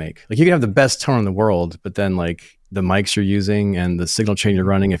mistakes you can make. Like, you can have the best tone in the world, but then like the mics you're using and the signal chain you're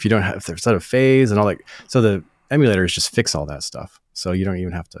running, if there's out of phase and all that. So the emulators just fix all that stuff. So you don't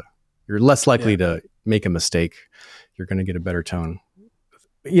even have to, you're less likely to make a mistake. You're going to get a better tone,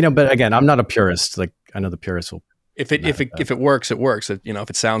 but again, I'm not a purist. Like, I know the purists will. If it works, it works. If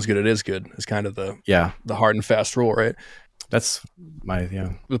it sounds good, it is good. It's kind of the hard and fast rule, right? That's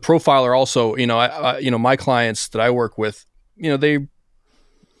the profiler also, my clients that I work with, they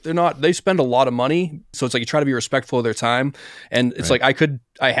spend a lot of money. So it's like, you try to be respectful of their time. And it's like,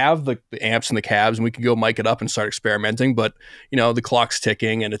 I have the amps and the cabs, and we could go mic it up and start experimenting, but the clock's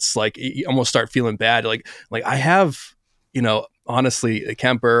ticking, and it's like, you almost start feeling bad. Like I have, honestly, a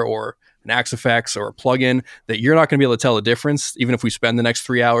Kemper or an Axe FX or a plugin that you're not going to be able to tell the difference, even if we spend the next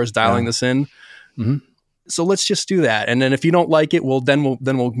 3 hours dialing this in. Mm-hmm. So let's just do that. And then if you don't like it, we'll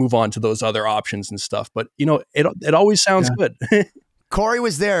move on to those other options and stuff. But it always sounds good. Corey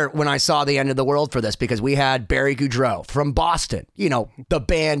was there when I saw The End of the World for this, because we had Barry Goudreau from Boston, the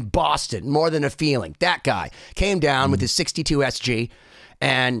band Boston, More Than a Feeling. That guy came down with his 62 SG,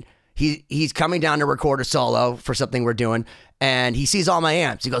 and he's coming down to record a solo for something we're doing. And he sees all my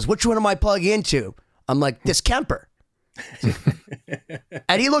amps. He goes, which one am I plugging into? I'm like, this Kemper.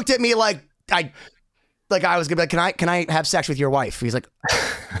 And he looked at me like I was gonna be like, can I have sex with your wife? He's like,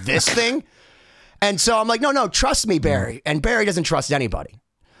 this thing? And so I'm like, no, trust me, Barry. And Barry doesn't trust anybody.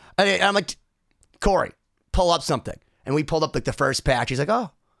 And I'm like, Corey, pull up something. And we pulled up like the first patch. He's like,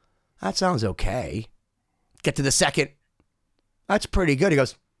 oh, that sounds okay. Get to the second. That's pretty good. He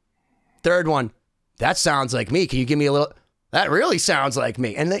goes, third one, that sounds like me. Can you give me a little? That really sounds like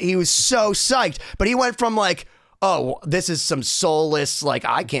me. And he was so psyched. But he went from like, oh, this is some soulless, like,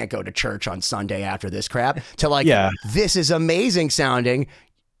 I can't go to church on Sunday after this crap, to like, this is amazing sounding.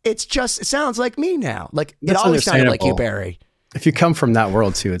 It sounds like me now. Like, it always sounded like you, Barry. If you come from that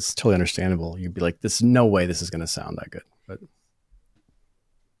world too, it's totally understandable. You'd be like, there's no way this is going to sound that good.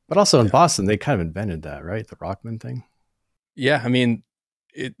 But also in Boston, they kind of invented that, right? The Rockman thing. Yeah. I mean,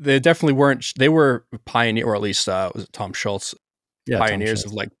 they definitely weren't, they were pioneer, or at least was it Tom Schultz? Pioneers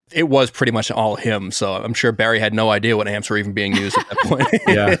of, like, it was pretty much all him. So I'm sure Barry had no idea what amps were even being used at that point.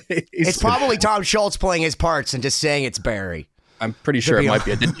 Yeah. It's probably Tom Schultz playing his parts and just saying it's Barry. I'm pretty sure it might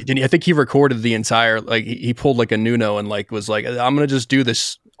be. I think he recorded the entire, like, he pulled like a Nuno and like was like, I'm going to just do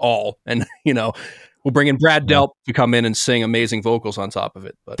this all. And, We'll bring in Brad Delp to come in and sing amazing vocals on top of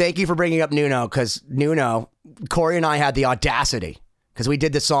it. But thank you for bringing up Nuno, because Nuno, Corey and I had the audacity, because we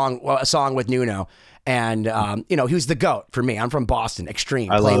did a song with Nuno, and he was the GOAT for me. I'm from Boston. Extreme.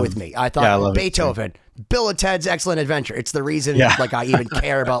 Play with me. I thought Beethoven, Bill and Ted's Excellent Adventure. It's the reason I even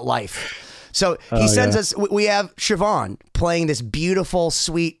care about life. So he sends us. We have Siobhan playing this beautiful,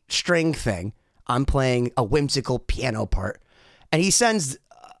 sweet string thing. I'm playing a whimsical piano part, and he sends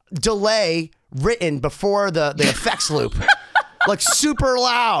delay written before the effects loop, like super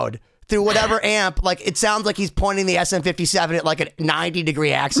loud through whatever amp. Like it sounds like he's pointing the SM57 at like a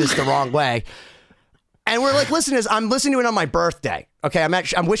 90-degree axis the wrong way. And we're like, I'm listening to it on my birthday. Okay, I'm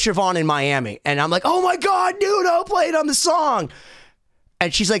with Siobhan in Miami, and I'm like, oh my God, Nuno played on the song.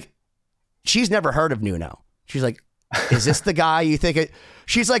 And she's like, she's never heard of Nuno. She's like, is this the guy you think it?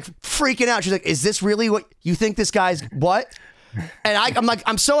 She's like freaking out. She's like, is this really what you think this guy's what? And I'm like,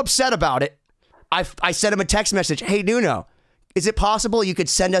 I'm so upset about it. I sent him a text message. Hey, Nuno, is it possible you could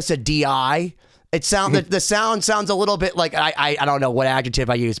send us a DI? The sound sounds a little bit like I don't know what adjective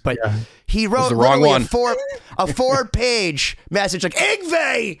I used, but he wrote literally a 4-page message like,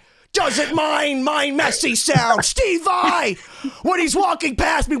 Yngwie doesn't mind my messy sound. Steve Vai, when he's walking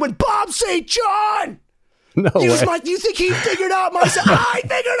past me, when Bob St. John, you think he figured out my sound? I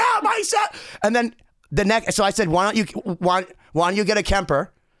figured out my sound. And then the next, so I said, why don't you get a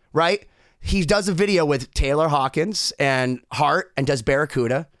Kemper, right? He does a video with Taylor Hawkins and Hart and does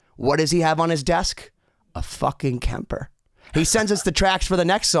Barracuda. What does he have on his desk? A fucking Kemper. He sends us the tracks for the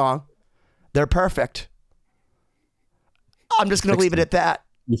next song. They're perfect. I'm just going to leave it at that.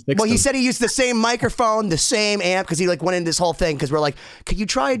 He said he used the same microphone, the same amp, because he went into this whole thing, because we're like, could you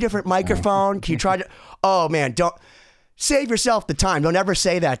try a different microphone? Can you try oh man, don't save yourself the time. Don't ever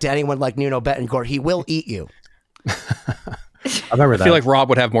say that to anyone like Nuno Bettencourt. He will eat you. I remember that. I feel like Rob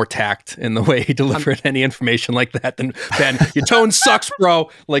would have more tact in the way he delivered any information like that than Ben. Your tone sucks, bro.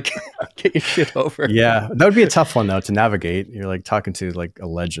 Like, get your shit over. Yeah, that would be a tough one though to navigate. You're like talking to like a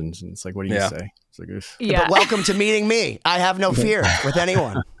legend, and it's like, what do you say? It's like, But welcome to meeting me. I have no fear with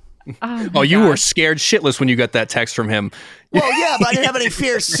anyone. Oh, you were scared shitless when you got that text from him. Well, yeah, but I didn't have any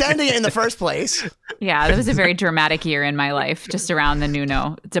fear sending it in the first place. Yeah, that was a very dramatic year in my life, just around the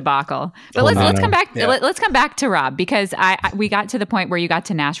Nuno debacle. But let's come back. Yeah. Let's come back to Rob, because we got to the point where you got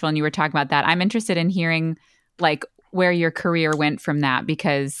to Nashville and you were talking about that. I'm interested in hearing like where your career went from that,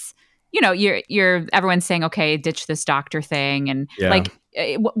 because you're everyone's saying, okay, ditch this doctor thing, and like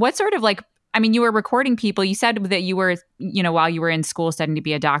what sort of like. I mean, you were recording people. You said that you were, while you were in school studying to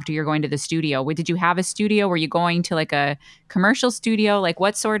be a doctor, you're going to the studio. Did you have a studio? Were you going to like a commercial studio? Like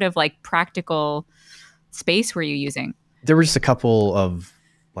what sort of like practical space were you using? There were just a couple of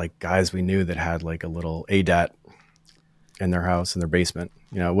like guys we knew that had like a little ADAT in their house, in their basement.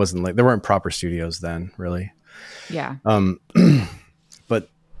 It wasn't like, there weren't proper studios then, really. Yeah. But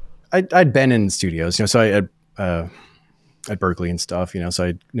I'd been in studios, so I had, at Berkeley and stuff, so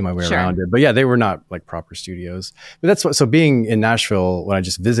I knew my way around it. But yeah, they were not like proper studios. But so being in Nashville, when I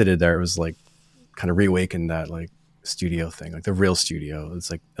just visited there, it was like kind of reawakened that like studio thing, like the real studio. It's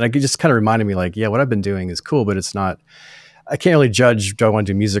like, and it just kind of reminded me like, yeah, what I've been doing is cool, but it's not, I can't really judge, do I want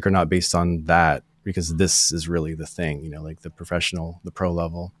to do music or not based on that, because this is really the thing, like the professional, the pro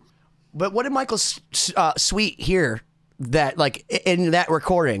level. But what did Michael Sweet hear that like in that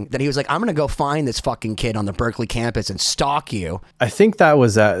recording that he was like, I'm gonna go find this fucking kid on the Berkeley campus and stalk you? I think that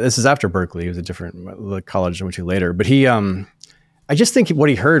was this is after Berkeley. It was a different college I went to later, but he I just think what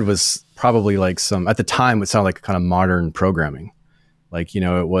he heard was probably like some, at the time, it sounded like kind of modern programming, like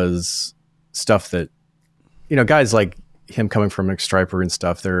it was stuff that guys like him coming from Striper and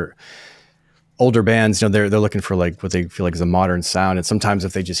stuff, they're older bands, they're looking for like what they feel like is a modern sound, and sometimes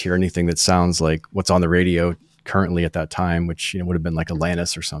if they just hear anything that sounds like what's on the radio currently at that time, which would have been like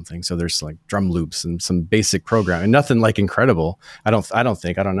Atlantis or something. So there's like drum loops and some basic programming, and nothing like incredible. I don't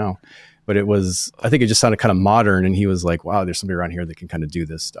know, but I think it just sounded kind of modern. And he was like, wow, there's somebody around here that can kind of do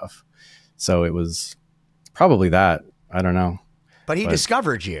this stuff. So it was probably that. I don't know. But he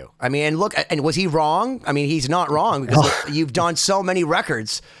discovered you. I mean, and look, and was he wrong? I mean, he's not wrong, because look, you've done so many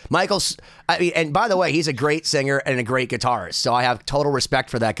records. Michael's, and by the way, he's a great singer and a great guitarist. So I have total respect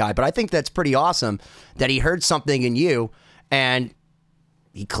for that guy. But I think that's pretty awesome that he heard something in you, and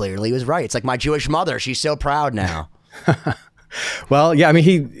he clearly was right. It's like my Jewish mother. She's so proud now. Well, yeah, I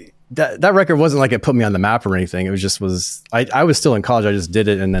mean, that record wasn't like it put me on the map or anything. It was just I was still in college. I just did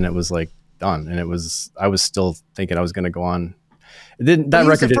it, and then it was like done. And I was still thinking I was going to go on. He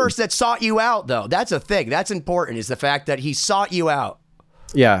was the first that sought you out, though. That's a thing. That's important, is the fact that he sought you out.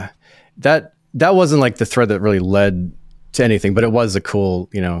 Yeah, that wasn't like the thread that really led to anything, but it was a cool,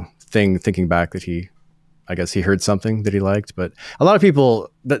 thing thinking back that I guess he heard something that he liked, but a lot of people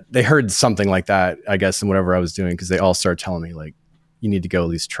that they heard something like that, I guess, in whatever I was doing, because they all started telling me like, you need to go at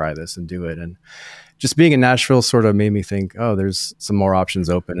least try this and do it. And just being in Nashville sort of made me think, oh, there's some more options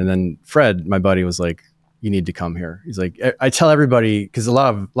open. And then Fred, my buddy, was like, you need to come here. He's like, I tell everybody, because a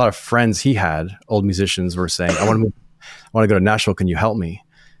lot of friends he had, old musicians, were saying, I want to go to Nashville. Can you help me?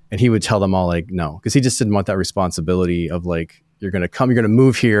 And he would tell them all like, no, because he just didn't want that responsibility of like, you're going to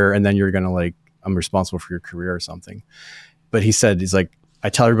move here, and then you're going to like, I'm responsible for your career or something. But he's like,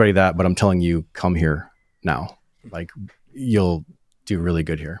 I tell everybody that, but I'm telling you, come here now. Like, you'll do really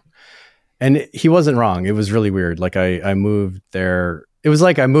good here. And he wasn't wrong. It was really weird. Like I moved there. It was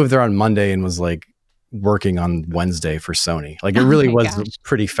like I moved there on Monday and was like working on Wednesday for Sony. Like it really was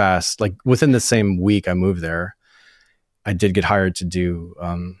pretty fast. Like within the same week I moved there, I did get hired to do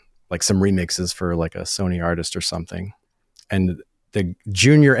like some remixes for like a Sony artist or something. And the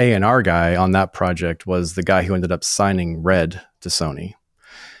junior A&R guy on that project was the guy who ended up signing Red to Sony.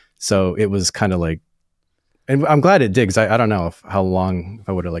 So it was kind of like, and I'm glad it did, because I don't know if I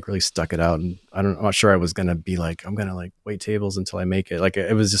would have like really stuck it out. And I'm not sure I was going to be like, I'm going to like wait tables until I make it. Like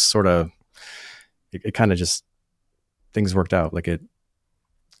it was just sort of, it kind of just, things worked out. Like it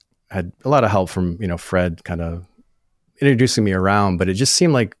had a lot of help from, Fred kind of introducing me around, but it just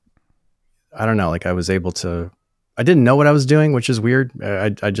seemed like, I don't know, like I was able to, I didn't know what I was doing, which is weird.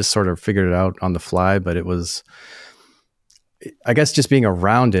 I just sort of figured it out on the fly, but it was, I guess just being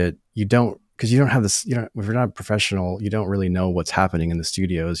around it, because you don't have this, if you're not a professional, you don't really know what's happening in the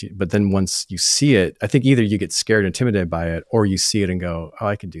studios. But then once you see it, I think either you get scared, intimidated by it, or you see it and go, oh,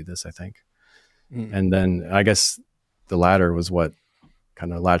 I can do this, I think. And then I guess the latter was what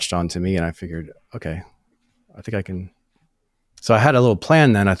kind of latched on to me. And I figured, okay, I think I can. So I had a little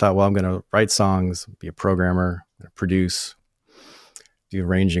plan then. I thought, well, I'm going to write songs, be a programmer, produce, do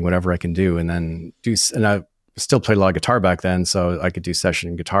arranging, whatever I can do. And then and I still played a lot of guitar back then, so I could do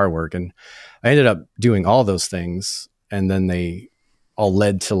session guitar work. And I ended up doing all those things. And then they all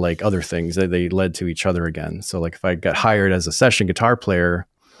led to like other things. They led to each other again. So like if I got hired as a session guitar player,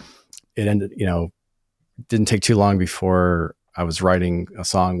 it ended, didn't take too long before I was writing a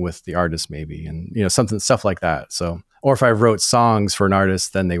song with the artist maybe. And, stuff like that. So, or if I wrote songs for an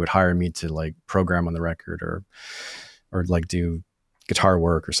artist, then they would hire me to like program on the record or like do guitar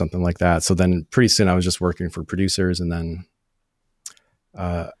work or something like that. So then pretty soon I was just working for producers. And then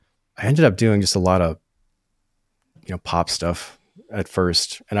I ended up doing just a lot of, pop stuff at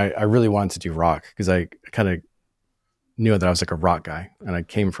first. And I really wanted to do rock, because I kind of knew that I was like a rock guy, and I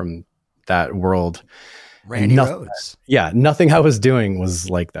came from that world. Randy Rhoads. Yeah. Nothing I was doing was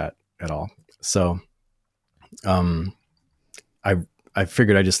like that at all. So, I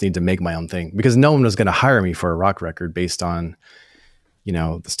figured I just need to make my own thing, because no one was going to hire me for a rock record based on,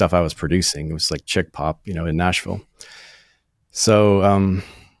 the stuff I was producing. It was like chick pop, in Nashville. So,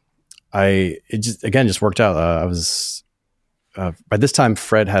 it just worked out. I was, by this time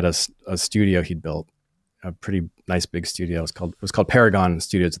Fred had a studio he'd built, a pretty nice big studio. It was called Paragon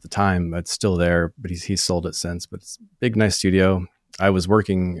Studios at the time. It's still there, but he's sold it since, but it's a big, nice studio. I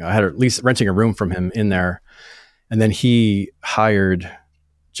had at least renting a room from him in there. And then he hired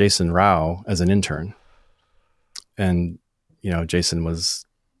Jason Rao as an intern. And, Jason was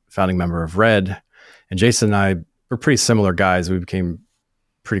founding member of Red, and Jason and I were pretty similar guys. We became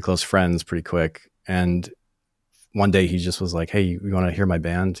pretty close friends pretty quick. And one day he just was like, hey, you want to hear my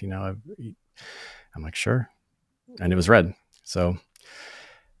band? I'm like, sure. And it was Red. So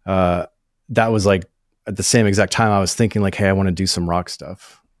that was like at the same exact time I was thinking like, hey, I want to do some rock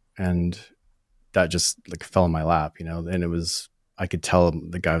stuff. And that just like fell in my lap, and it was, I could tell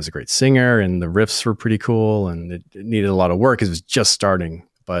the guy was a great singer, and the riffs were pretty cool, and it needed a lot of work. It was just starting,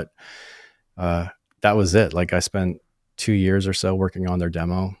 but that was it. Like I spent 2 years or so working on their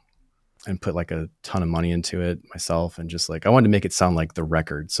demo and put like a ton of money into it myself. And just like, I wanted to make it sound like the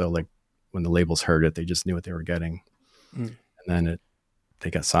record. So like when the labels heard it, they just knew what they were getting. And then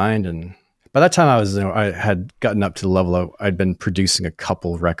they got signed. And by that time I had gotten up to the level of, I'd been producing a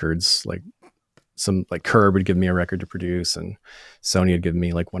couple records, like some like Curb would give me a record to produce, and Sony had given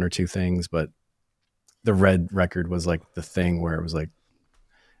me like one or two things, but the Red record was like the thing where it was like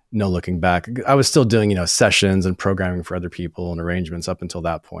no looking back. I was still doing, sessions and programming for other people and arrangements up until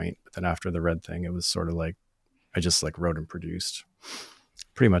that point. But then after the Red thing, it was sort of like, I just like wrote and produced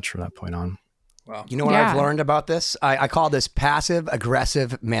pretty much from that point on. Wow. You know what I've learned about this? I call this passive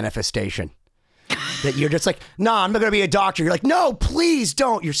aggressive manifestation. That you're just like, no, I'm not going to be a doctor. You're like, no, please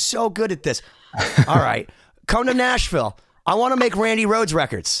don't. You're so good at this. All right. Come to Nashville. I want to make Randy Rhoads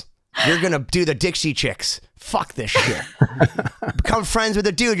records. You're going to do the Dixie Chicks. Fuck this shit. Become friends with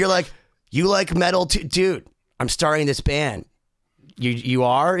a dude. You're like, you like metal too? Dude, I'm starting this band. You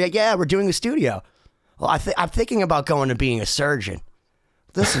are? Yeah, we're doing a studio. Well, I'm thinking about going to being a surgeon.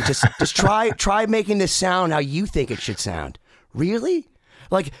 Listen, just try making this sound how you think it should sound. Really?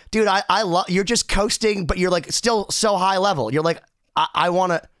 Like, dude, I love, you're just coasting, but you're like still so high level. You're like, I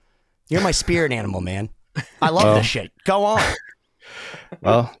want to, you're my spirit animal, man. I love this shit. Go on.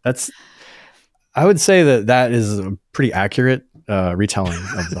 Well, I would say that is a pretty accurate retelling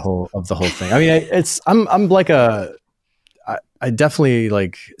of the whole thing. I mean, I'm like I definitely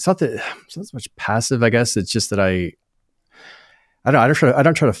like, it's not so much passive, I guess. It's just that I don't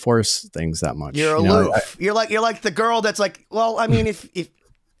try to force things that much. You're aloof. You're like the girl that's like, well, I mean, if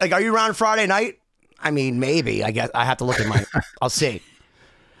like, are you around Friday night? I mean, maybe. I guess I have to look at I'll see.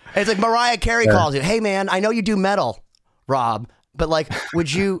 It's like Mariah Carey calls you. Hey, man, I know you do metal, Rob, but like,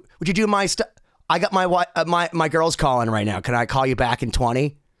 would you do my stuff? I got my girl's calling right now. Can I call you back in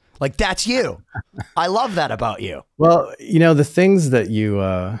 20? Like, that's you. I love that about you. Well, the things that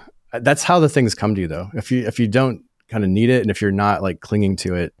that's how the things come to you, though. If you don't kind of need it, and if you're not like clinging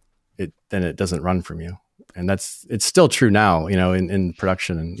to it, then it doesn't run from you. And it's still true now, in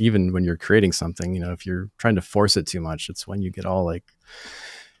production, and even when you're creating something, if you're trying to force it too much, it's when you get all like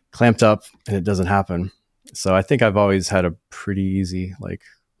clamped up and it doesn't happen. So I think I've always had a pretty easy, like,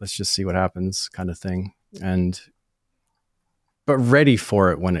 let's just see what happens kind of thing. But ready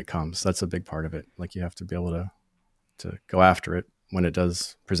for it when it comes. That's a big part of it. Like, you have to be able to go after it when it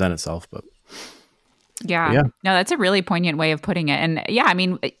does present itself. But yeah. No, that's a really poignant way of putting it. And yeah, I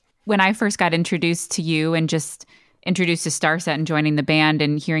mean, when I first got introduced to you and just introduced to Starset and joining the band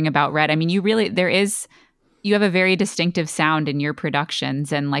and hearing about Red, I mean, you have a very distinctive sound in your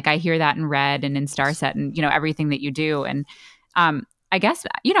productions. And like, I hear that in Red and in Starset and, everything that you do. And I guess,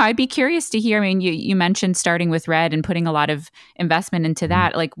 I'd be curious to hear, I mean, you mentioned starting with Red and putting a lot of investment into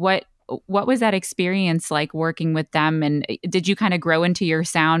that. Like, what was that experience like working with them? And did you kind of grow into your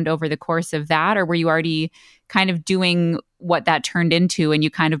sound over the course of that? Or were you already kind of doing what that turned into and you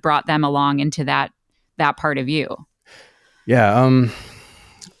kind of brought them along into that part of you? Yeah.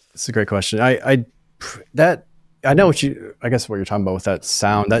 It's a great question. I know I guess what you're talking about with that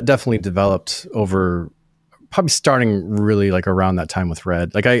sound, that definitely developed over probably starting really like around that time with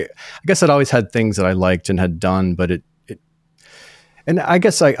Red. Like, I guess I'd always had things that I liked and had done, but and I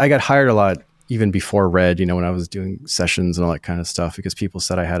guess I got hired a lot even before Red, when I was doing sessions and all that kind of stuff, because people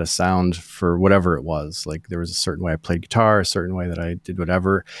said I had a sound for whatever it was. Like, there was a certain way I played guitar, a certain way that I did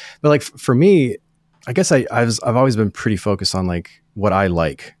whatever. But like, for me, I guess I've always been pretty focused on like what I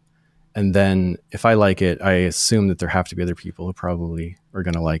like. And then if I like it, I assume that there have to be other people who probably are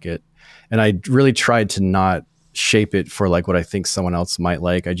going to like it. And I really tried to not shape it for like what I think someone else might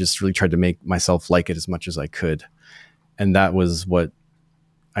like. I just really tried to make myself like it as much as I could. And that was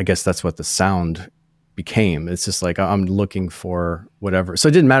that's what the sound became. It's just like, I'm looking for whatever. So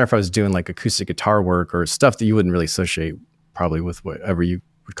it didn't matter if I was doing like acoustic guitar work or stuff that you wouldn't really associate probably with whatever you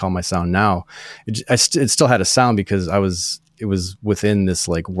would call my sound now. It still had a sound because it was within this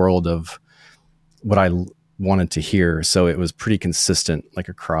like world of what I wanted to hear. So it was pretty consistent, like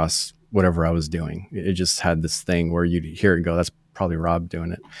across whatever I was doing. It just had this thing where you'd hear it and go, that's probably Rob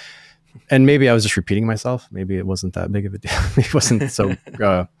doing it. And maybe I was just repeating myself. Maybe it wasn't that big of a deal. It wasn't so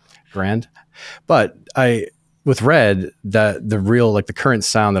grand. But with Red, the real, like the current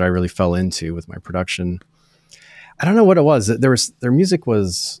sound that I really fell into with my production, I don't know what it was. Their music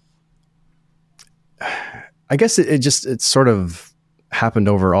was, I guess it sort of happened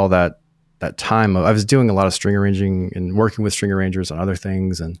over all that time. I was doing a lot of string arranging and working with string arrangers on other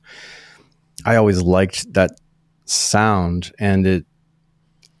things. And I always liked that sound, and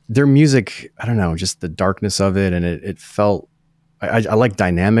their music, I don't know, just the darkness of it. And it felt, I like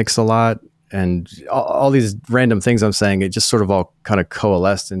dynamics a lot, and all these random things I'm saying, it just sort of all kind of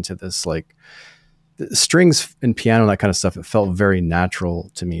coalesced into this, like the strings and piano and that kind of stuff. It felt very natural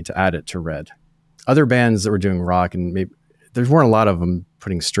to me to add it to Red. Other bands that were doing rock, and maybe there weren't a lot of them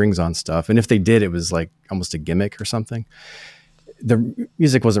putting strings on stuff. And if they did, it was like almost a gimmick or something. The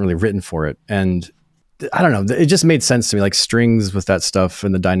music wasn't really written for it. And I don't know, it just made sense to me, like strings with that stuff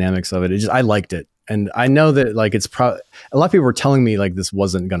and the dynamics of it. I liked it. And I know that like, it's a lot of people were telling me like this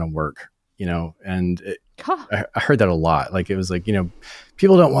wasn't going to work, and I heard that a lot. Like, it was like,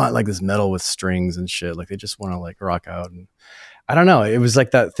 people don't want like this metal with strings and shit. Like, they just want to like rock out. And I don't know. It was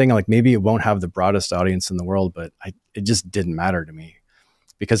like that thing, like maybe it won't have the broadest audience in the world, but it just didn't matter to me,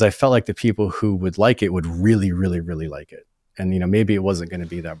 because I felt like the people who would like it would really, really, really like it. And, maybe it wasn't going to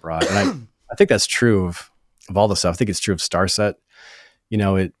be that broad. And I think that's true of all the stuff. I think it's true of Starset.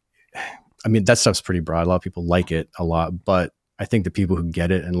 I mean, that stuff's pretty broad. A lot of people like it a lot, but I think the people who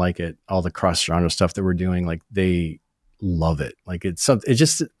get it and like it, all the cross genre stuff that we're doing, like they love it. Like it's something, it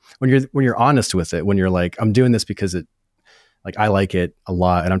just, when you're honest with it, when you're like, I'm doing this because it, like, I like it a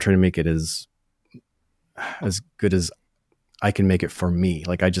lot and I'm trying to make it as good as I can make it for me.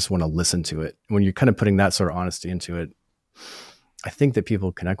 Like, I just want to listen to it. When you're kind of putting that sort of honesty into it, I think that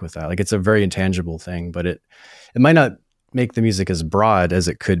people connect with that. Like, it's a very intangible thing, but it might not make the music as broad as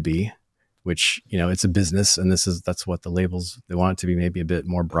it could be, which, you know, it's a business and that's what the labels, they want it to be maybe a bit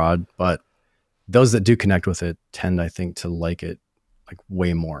more broad, but those that do connect with it tend, I think, to like it like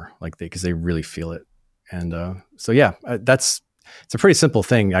way more, like because they really feel it. And so, yeah, it's a pretty simple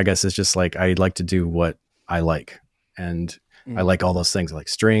thing, I guess. It's just like, I like to do what I like. And I like all those things. I like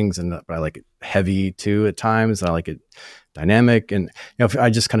strings, but I like it heavy too at times. I like it dynamic. And, you know, I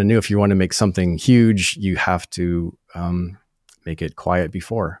just kind of knew if you want to make something huge, you have to make it quiet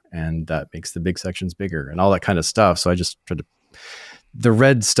before. And that makes the big sections bigger and all that kind of stuff. So I just tried to, the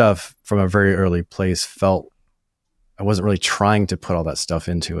Red stuff from a very early place felt, I wasn't really trying to put all that stuff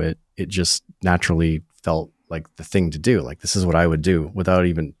into it. It just naturally felt like the thing to do. Like, this is what I would do without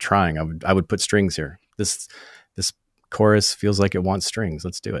even trying. I would put strings here. This chorus feels like it wants strings.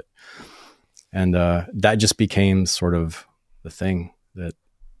 Let's do it. And that just became sort of the thing that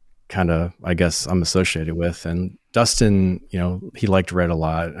kind of, I guess, I'm associated with. And Dustin, you know, he liked Red a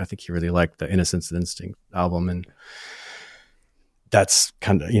lot. I think he really liked the Innocence and Instinct album. And that's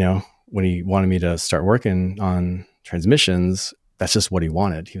kind of, you know, when he wanted me to start working on Transmissions, that's just what he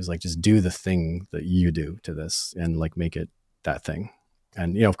wanted. He was like, just do the thing that you do to this and like make it that thing.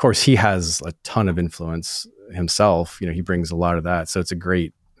 And, you know, of course he has a ton of influence himself. You know, he brings a lot of that. So it's a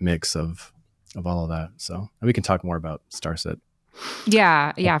great mix of all of that. So, and we can talk more about Starset.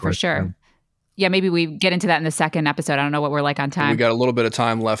 Yeah, for sure. Yeah, maybe we get into that in the second episode. I don't know what we're like on time. We got a little bit of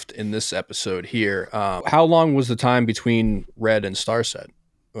time left in this episode here. How long was the time between Red and Starset,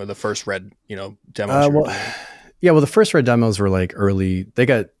 or the first Red, you know, demos? Well, the first Red demos were like early. They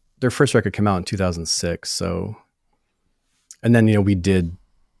got their first record came out in 2006. So, and then, you know, we did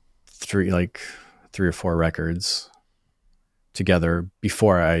three or four records together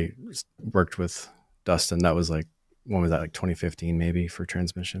before I worked with Dustin. That was like, when was that, like 2015 maybe, for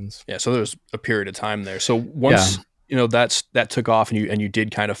Transmissions? Yeah, so there was a period of time there. So once you know that took off, and you did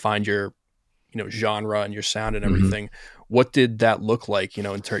kind of find your, you know, genre and your sound and everything. What did that look like? You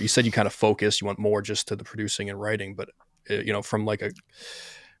know, you said you kind of focused, you went more just to the producing and writing, but you know, from like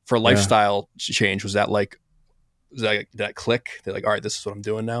for a lifestyle change, was that that click? They're like, all right, this is what I'm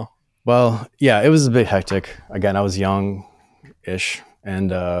doing now. Well, yeah, it was a bit hectic. Again, I was young-ish,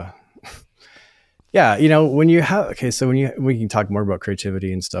 and yeah, you know, when you have, we can talk more about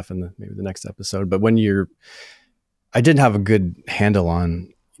creativity and stuff in maybe the next episode, but I didn't have a good handle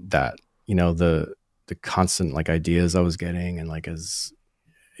on that, you know, the constant like ideas I was getting, and like,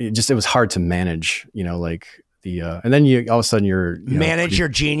 it was hard to manage, you know, like and then you all of a sudden manage your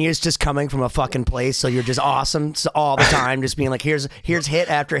genius just coming from a fucking place. So you're just awesome all the time, just being like, here's hit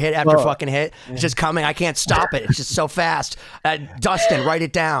after hit after fucking hit. It's just coming. I can't stop it. It's just so fast. Dustin, write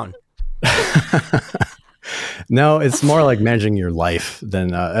it down. No, it's more like managing your life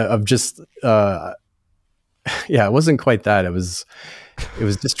than of just yeah, it wasn't quite that. It was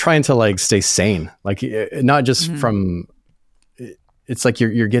just trying to like stay sane, like not just from, it's like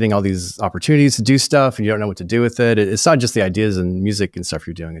you're getting all these opportunities to do stuff and you don't know what to do with it. It's not just the ideas and music and stuff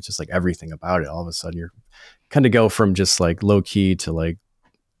you're doing, it's just like everything about it. All of a sudden you're kind of go from just like low key to like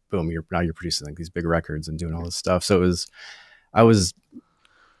boom, you're producing like these big records and doing all this stuff. So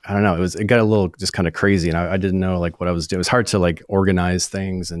I don't know. It got a little just kind of crazy, and I didn't know like what I was doing. It was hard to like organize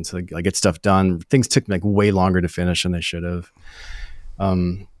things and to like get stuff done. Things took like way longer to finish than they should have.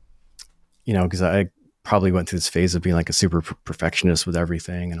 You know, because I probably went through this phase of being like a super perfectionist with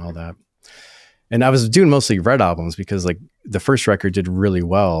everything and all that. And I was doing mostly Red albums because like the first record did really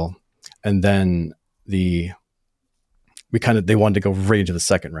well, and then they wanted to go right into the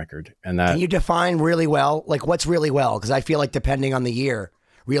second record, and that. Can you define really well? Like, what's really well? Because I feel like depending on the year.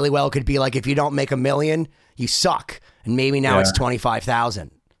 Really well could be like, if you don't make $1 million, you suck. And maybe now it's 25,000.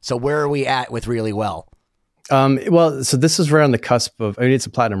 So where are we at with really well? Well, so this is right on the cusp of, I mean, it's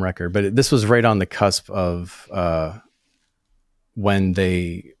a platinum record, but this was right on the cusp of when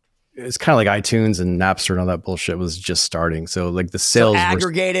it's kind of like iTunes and Napster and all that bullshit was just starting. So like the sales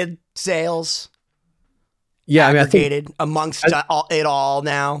aggregated sales. Yeah. Aggregated amongst it all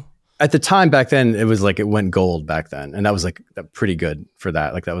now. At the time back then, it was like it went gold back then. And that was like pretty good for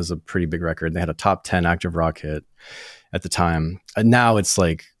that. Like that was a pretty big record. They had a top 10 active rock hit at the time. And now it's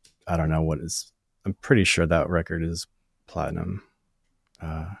like, I don't know what is, I'm pretty sure that record is platinum.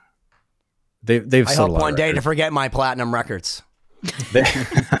 they've I sold hope a lot one of day to records. forget my platinum records.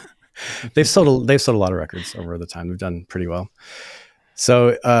 They've sold a lot of records over the time. They've done pretty well.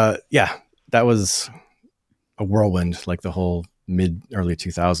 So that was a whirlwind, like the whole mid early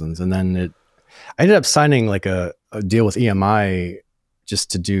 2000s. And then I ended up signing like a deal with EMI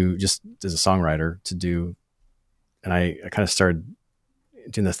just as a songwriter to do. And I kind of started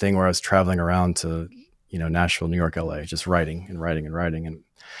doing the thing where I was traveling around to, Nashville, New York, LA, just writing and writing and writing. And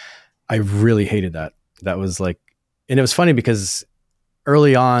I really hated that. That was like, and it was funny because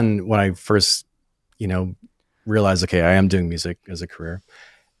early on when I first, realized, okay, I am doing music as a career,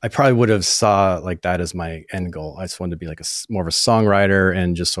 I probably would have saw like that as my end goal. I just wanted to be like more of a songwriter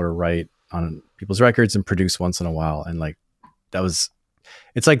and just sort of write on people's records and produce once in a while. And like,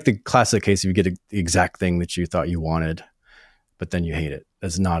 it's like the classic case if you get the exact thing that you thought you wanted, but then you hate it.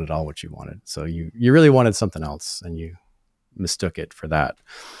 That's not at all what you wanted. So you really wanted something else and you mistook it for that.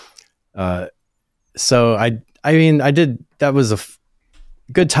 So I did, that was a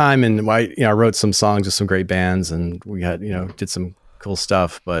good time. And I wrote some songs with some great bands and we had, did some cool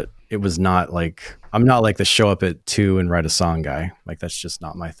stuff, but it was not like, I'm not like the show up at 2 and write a song guy. Like that's just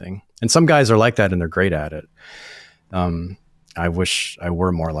not my thing. And some guys are like that and they're great at it. I wish I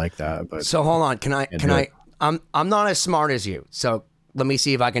were more like that, but so hold on. I'm not as smart as you. So let me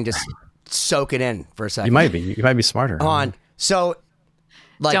see if I can just soak it in for a second. You might be smarter. Hold on. So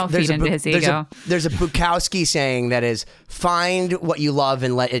like, don't feed into his ego. There's a Bukowski saying that is, find what you love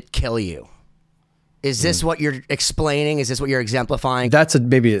and let it kill you. Is this what you're explaining? Is this what you're exemplifying? That's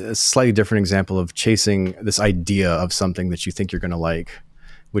maybe a slightly different example of chasing this idea of something that you think you're going to like,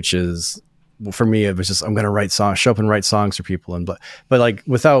 which is, for me, it was just, I'm going to show up and write songs for people. But like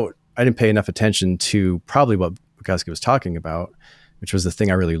I didn't pay enough attention to probably what Bukowski was talking about, which was the thing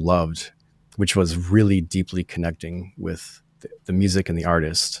I really loved, which was really deeply connecting with the music and the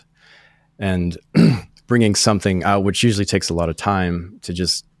artist and bringing something out, which usually takes a lot of time to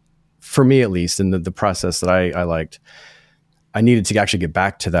just, for me at least, in the process that I liked, I needed to actually get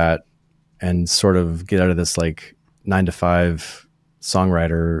back to that and sort of get out of this like 9-to-5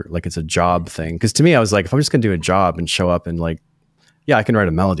 songwriter, like it's a job thing. Because to me, I was like, if I'm just gonna do a job and show up and like, yeah, I can write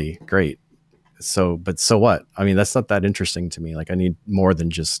a melody, great. But so what? I mean, that's not that interesting to me. Like I need more than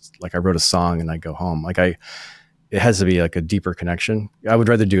just like I wrote a song and I go home. Like it has to be like a deeper connection. I would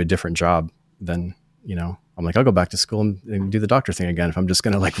rather do a different job than, I'm like, I'll go back to school and do the doctor thing again if I'm just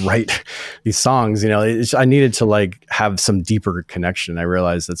going to like write these songs. I needed to like have some deeper connection. I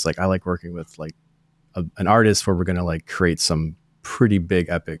realized it's like I like working with like an artist where we're going to like create some pretty big,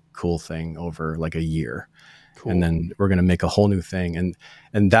 epic, cool thing over like a year. Cool. And then we're going to make a whole new thing.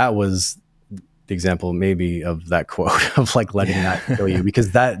 And that was the example maybe of that quote of like letting that kill you,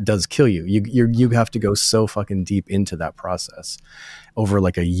 because that does kill you. You have to go so fucking deep into that process over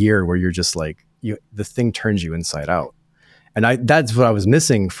like a year where you're just like, the thing turns you inside out. And that's what I was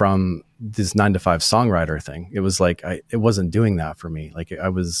missing from this 9-to-5 songwriter thing. It was like, it wasn't doing that for me. Like it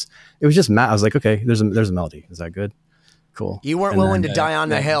was just I was like, okay, there's a melody. Is that good? Cool. You weren't willing to die on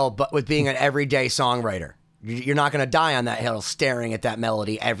the hill, but with being an everyday songwriter, you're not going to die on that hill staring at that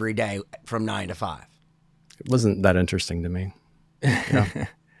melody every day from 9 to 5. It wasn't that interesting to me. No,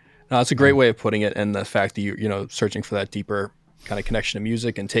 it's a great way of putting it. And the fact that you searching for that deeper kind of connection to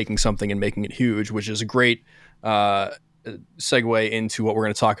music and taking something and making it huge, which is a great segue into what we're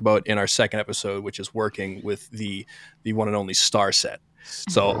going to talk about in our second episode, which is working with the one and only Starset.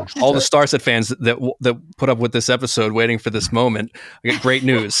 So all the Starset fans that put up with this episode waiting for this moment, I got great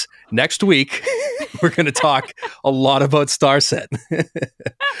news. Next week, we're going to talk a lot about Starset.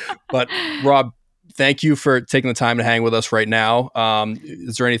 But Rob, thank you for taking the time to hang with us right now.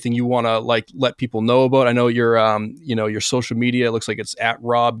 Is there anything you want to like let people know about? I know your your social media, it looks like it's at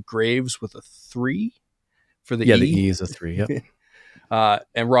Rob Graves with a 3 for the E. Yeah, the E is a 3. Yep.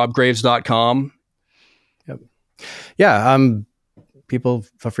 And robgraves.com. Yep. Yeah. People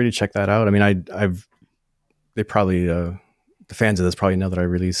feel free to check that out. I mean, they probably, the fans of this probably know that I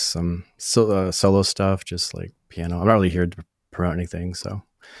release some solo stuff, just like piano. I'm not really here to promote anything. So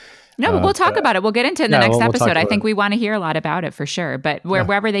no, but we'll talk about it. We'll get into it in the next episode. I think we want to hear a lot about it for sure. But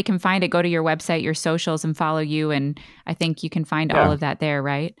wherever they can find it, go to your website, your socials, and follow you. And I think you can find all of that there,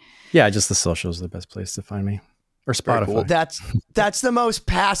 right? Yeah, just the socials are the best place to find me. Or Spotify. Cool. That's the most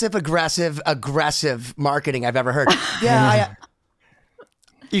passive aggressive marketing I've ever heard. Yeah,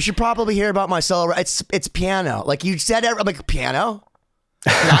 you should probably hear about my solo. It's piano. Like you said, I'm like, piano?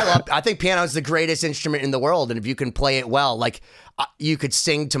 I think piano is the greatest instrument in the world, and if you can play it well, like you could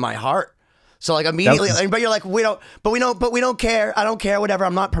sing to my heart. So like immediately, but you're like, we don't care. I don't care. Whatever.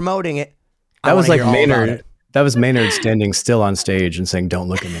 I'm not promoting it. That was like Maynard. That was Maynard standing still on stage and saying, "Don't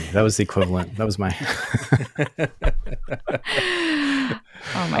look at me." That was the equivalent. That was my.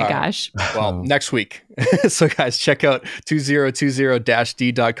 Oh my gosh. Well, next week. So guys, check out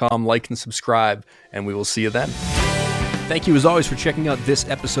 2020-d.com, like and subscribe, and we will see you then. Thank you as always for checking out this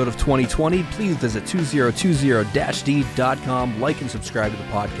episode of 2020. Please visit 2020-d.com, like and subscribe to the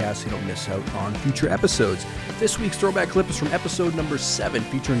podcast so you don't miss out on future episodes. This week's throwback clip is from episode number 7,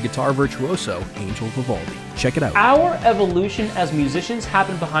 featuring guitar virtuoso Angel Vivaldi. Check it out. Our evolution as musicians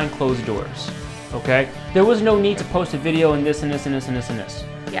happened behind closed doors, okay? There was no need to post a video and this and this and this and this and this.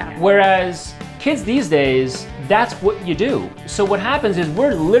 Yeah. Whereas kids these days, that's what you do. So what happens is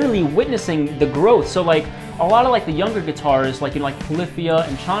we're literally witnessing the growth. So like a lot of like the younger guitarists, like Polyphia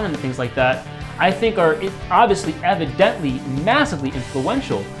and Chana and things like that, I think are obviously evidently massively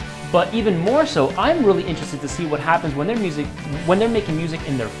influential. But even more so, I'm really interested to see what happens when they're making music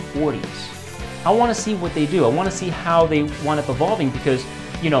in their 40s. I want to see what they do. I want to see how they wind up evolving because,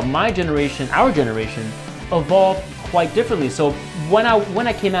 you know, my generation, our generation, evolved quite differently. So when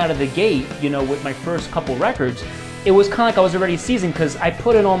I came out of the gate, you know, with my first couple records, it was kind of like I was already seasoned because I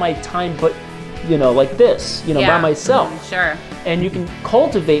put in all my time, but you know, like this, you know, by myself. Sure. And you can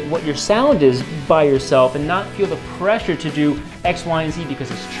cultivate what your sound is by yourself and not feel the pressure to do X, Y, and Z because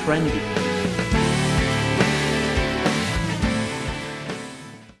it's trendy.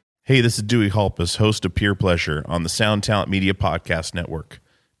 Hey, this is Dewey Halpus, host of Peer Pleasure on the Sound Talent Media Podcast Network.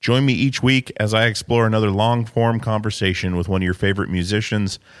 Join me each week as I explore another long-form conversation with one of your favorite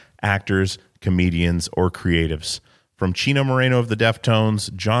musicians, actors, comedians, or creatives. From Chino Moreno of the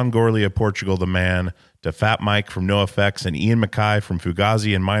Deftones, John Gorley of Portugal the Man, to Fat Mike from NoFX and Ian MacKaye from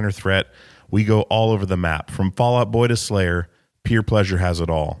Fugazi and Minor Threat, we go all over the map. From Fall Out Boy to Slayer, Peer Pleasure has it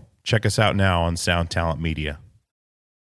all. Check us out now on Sound Talent Media.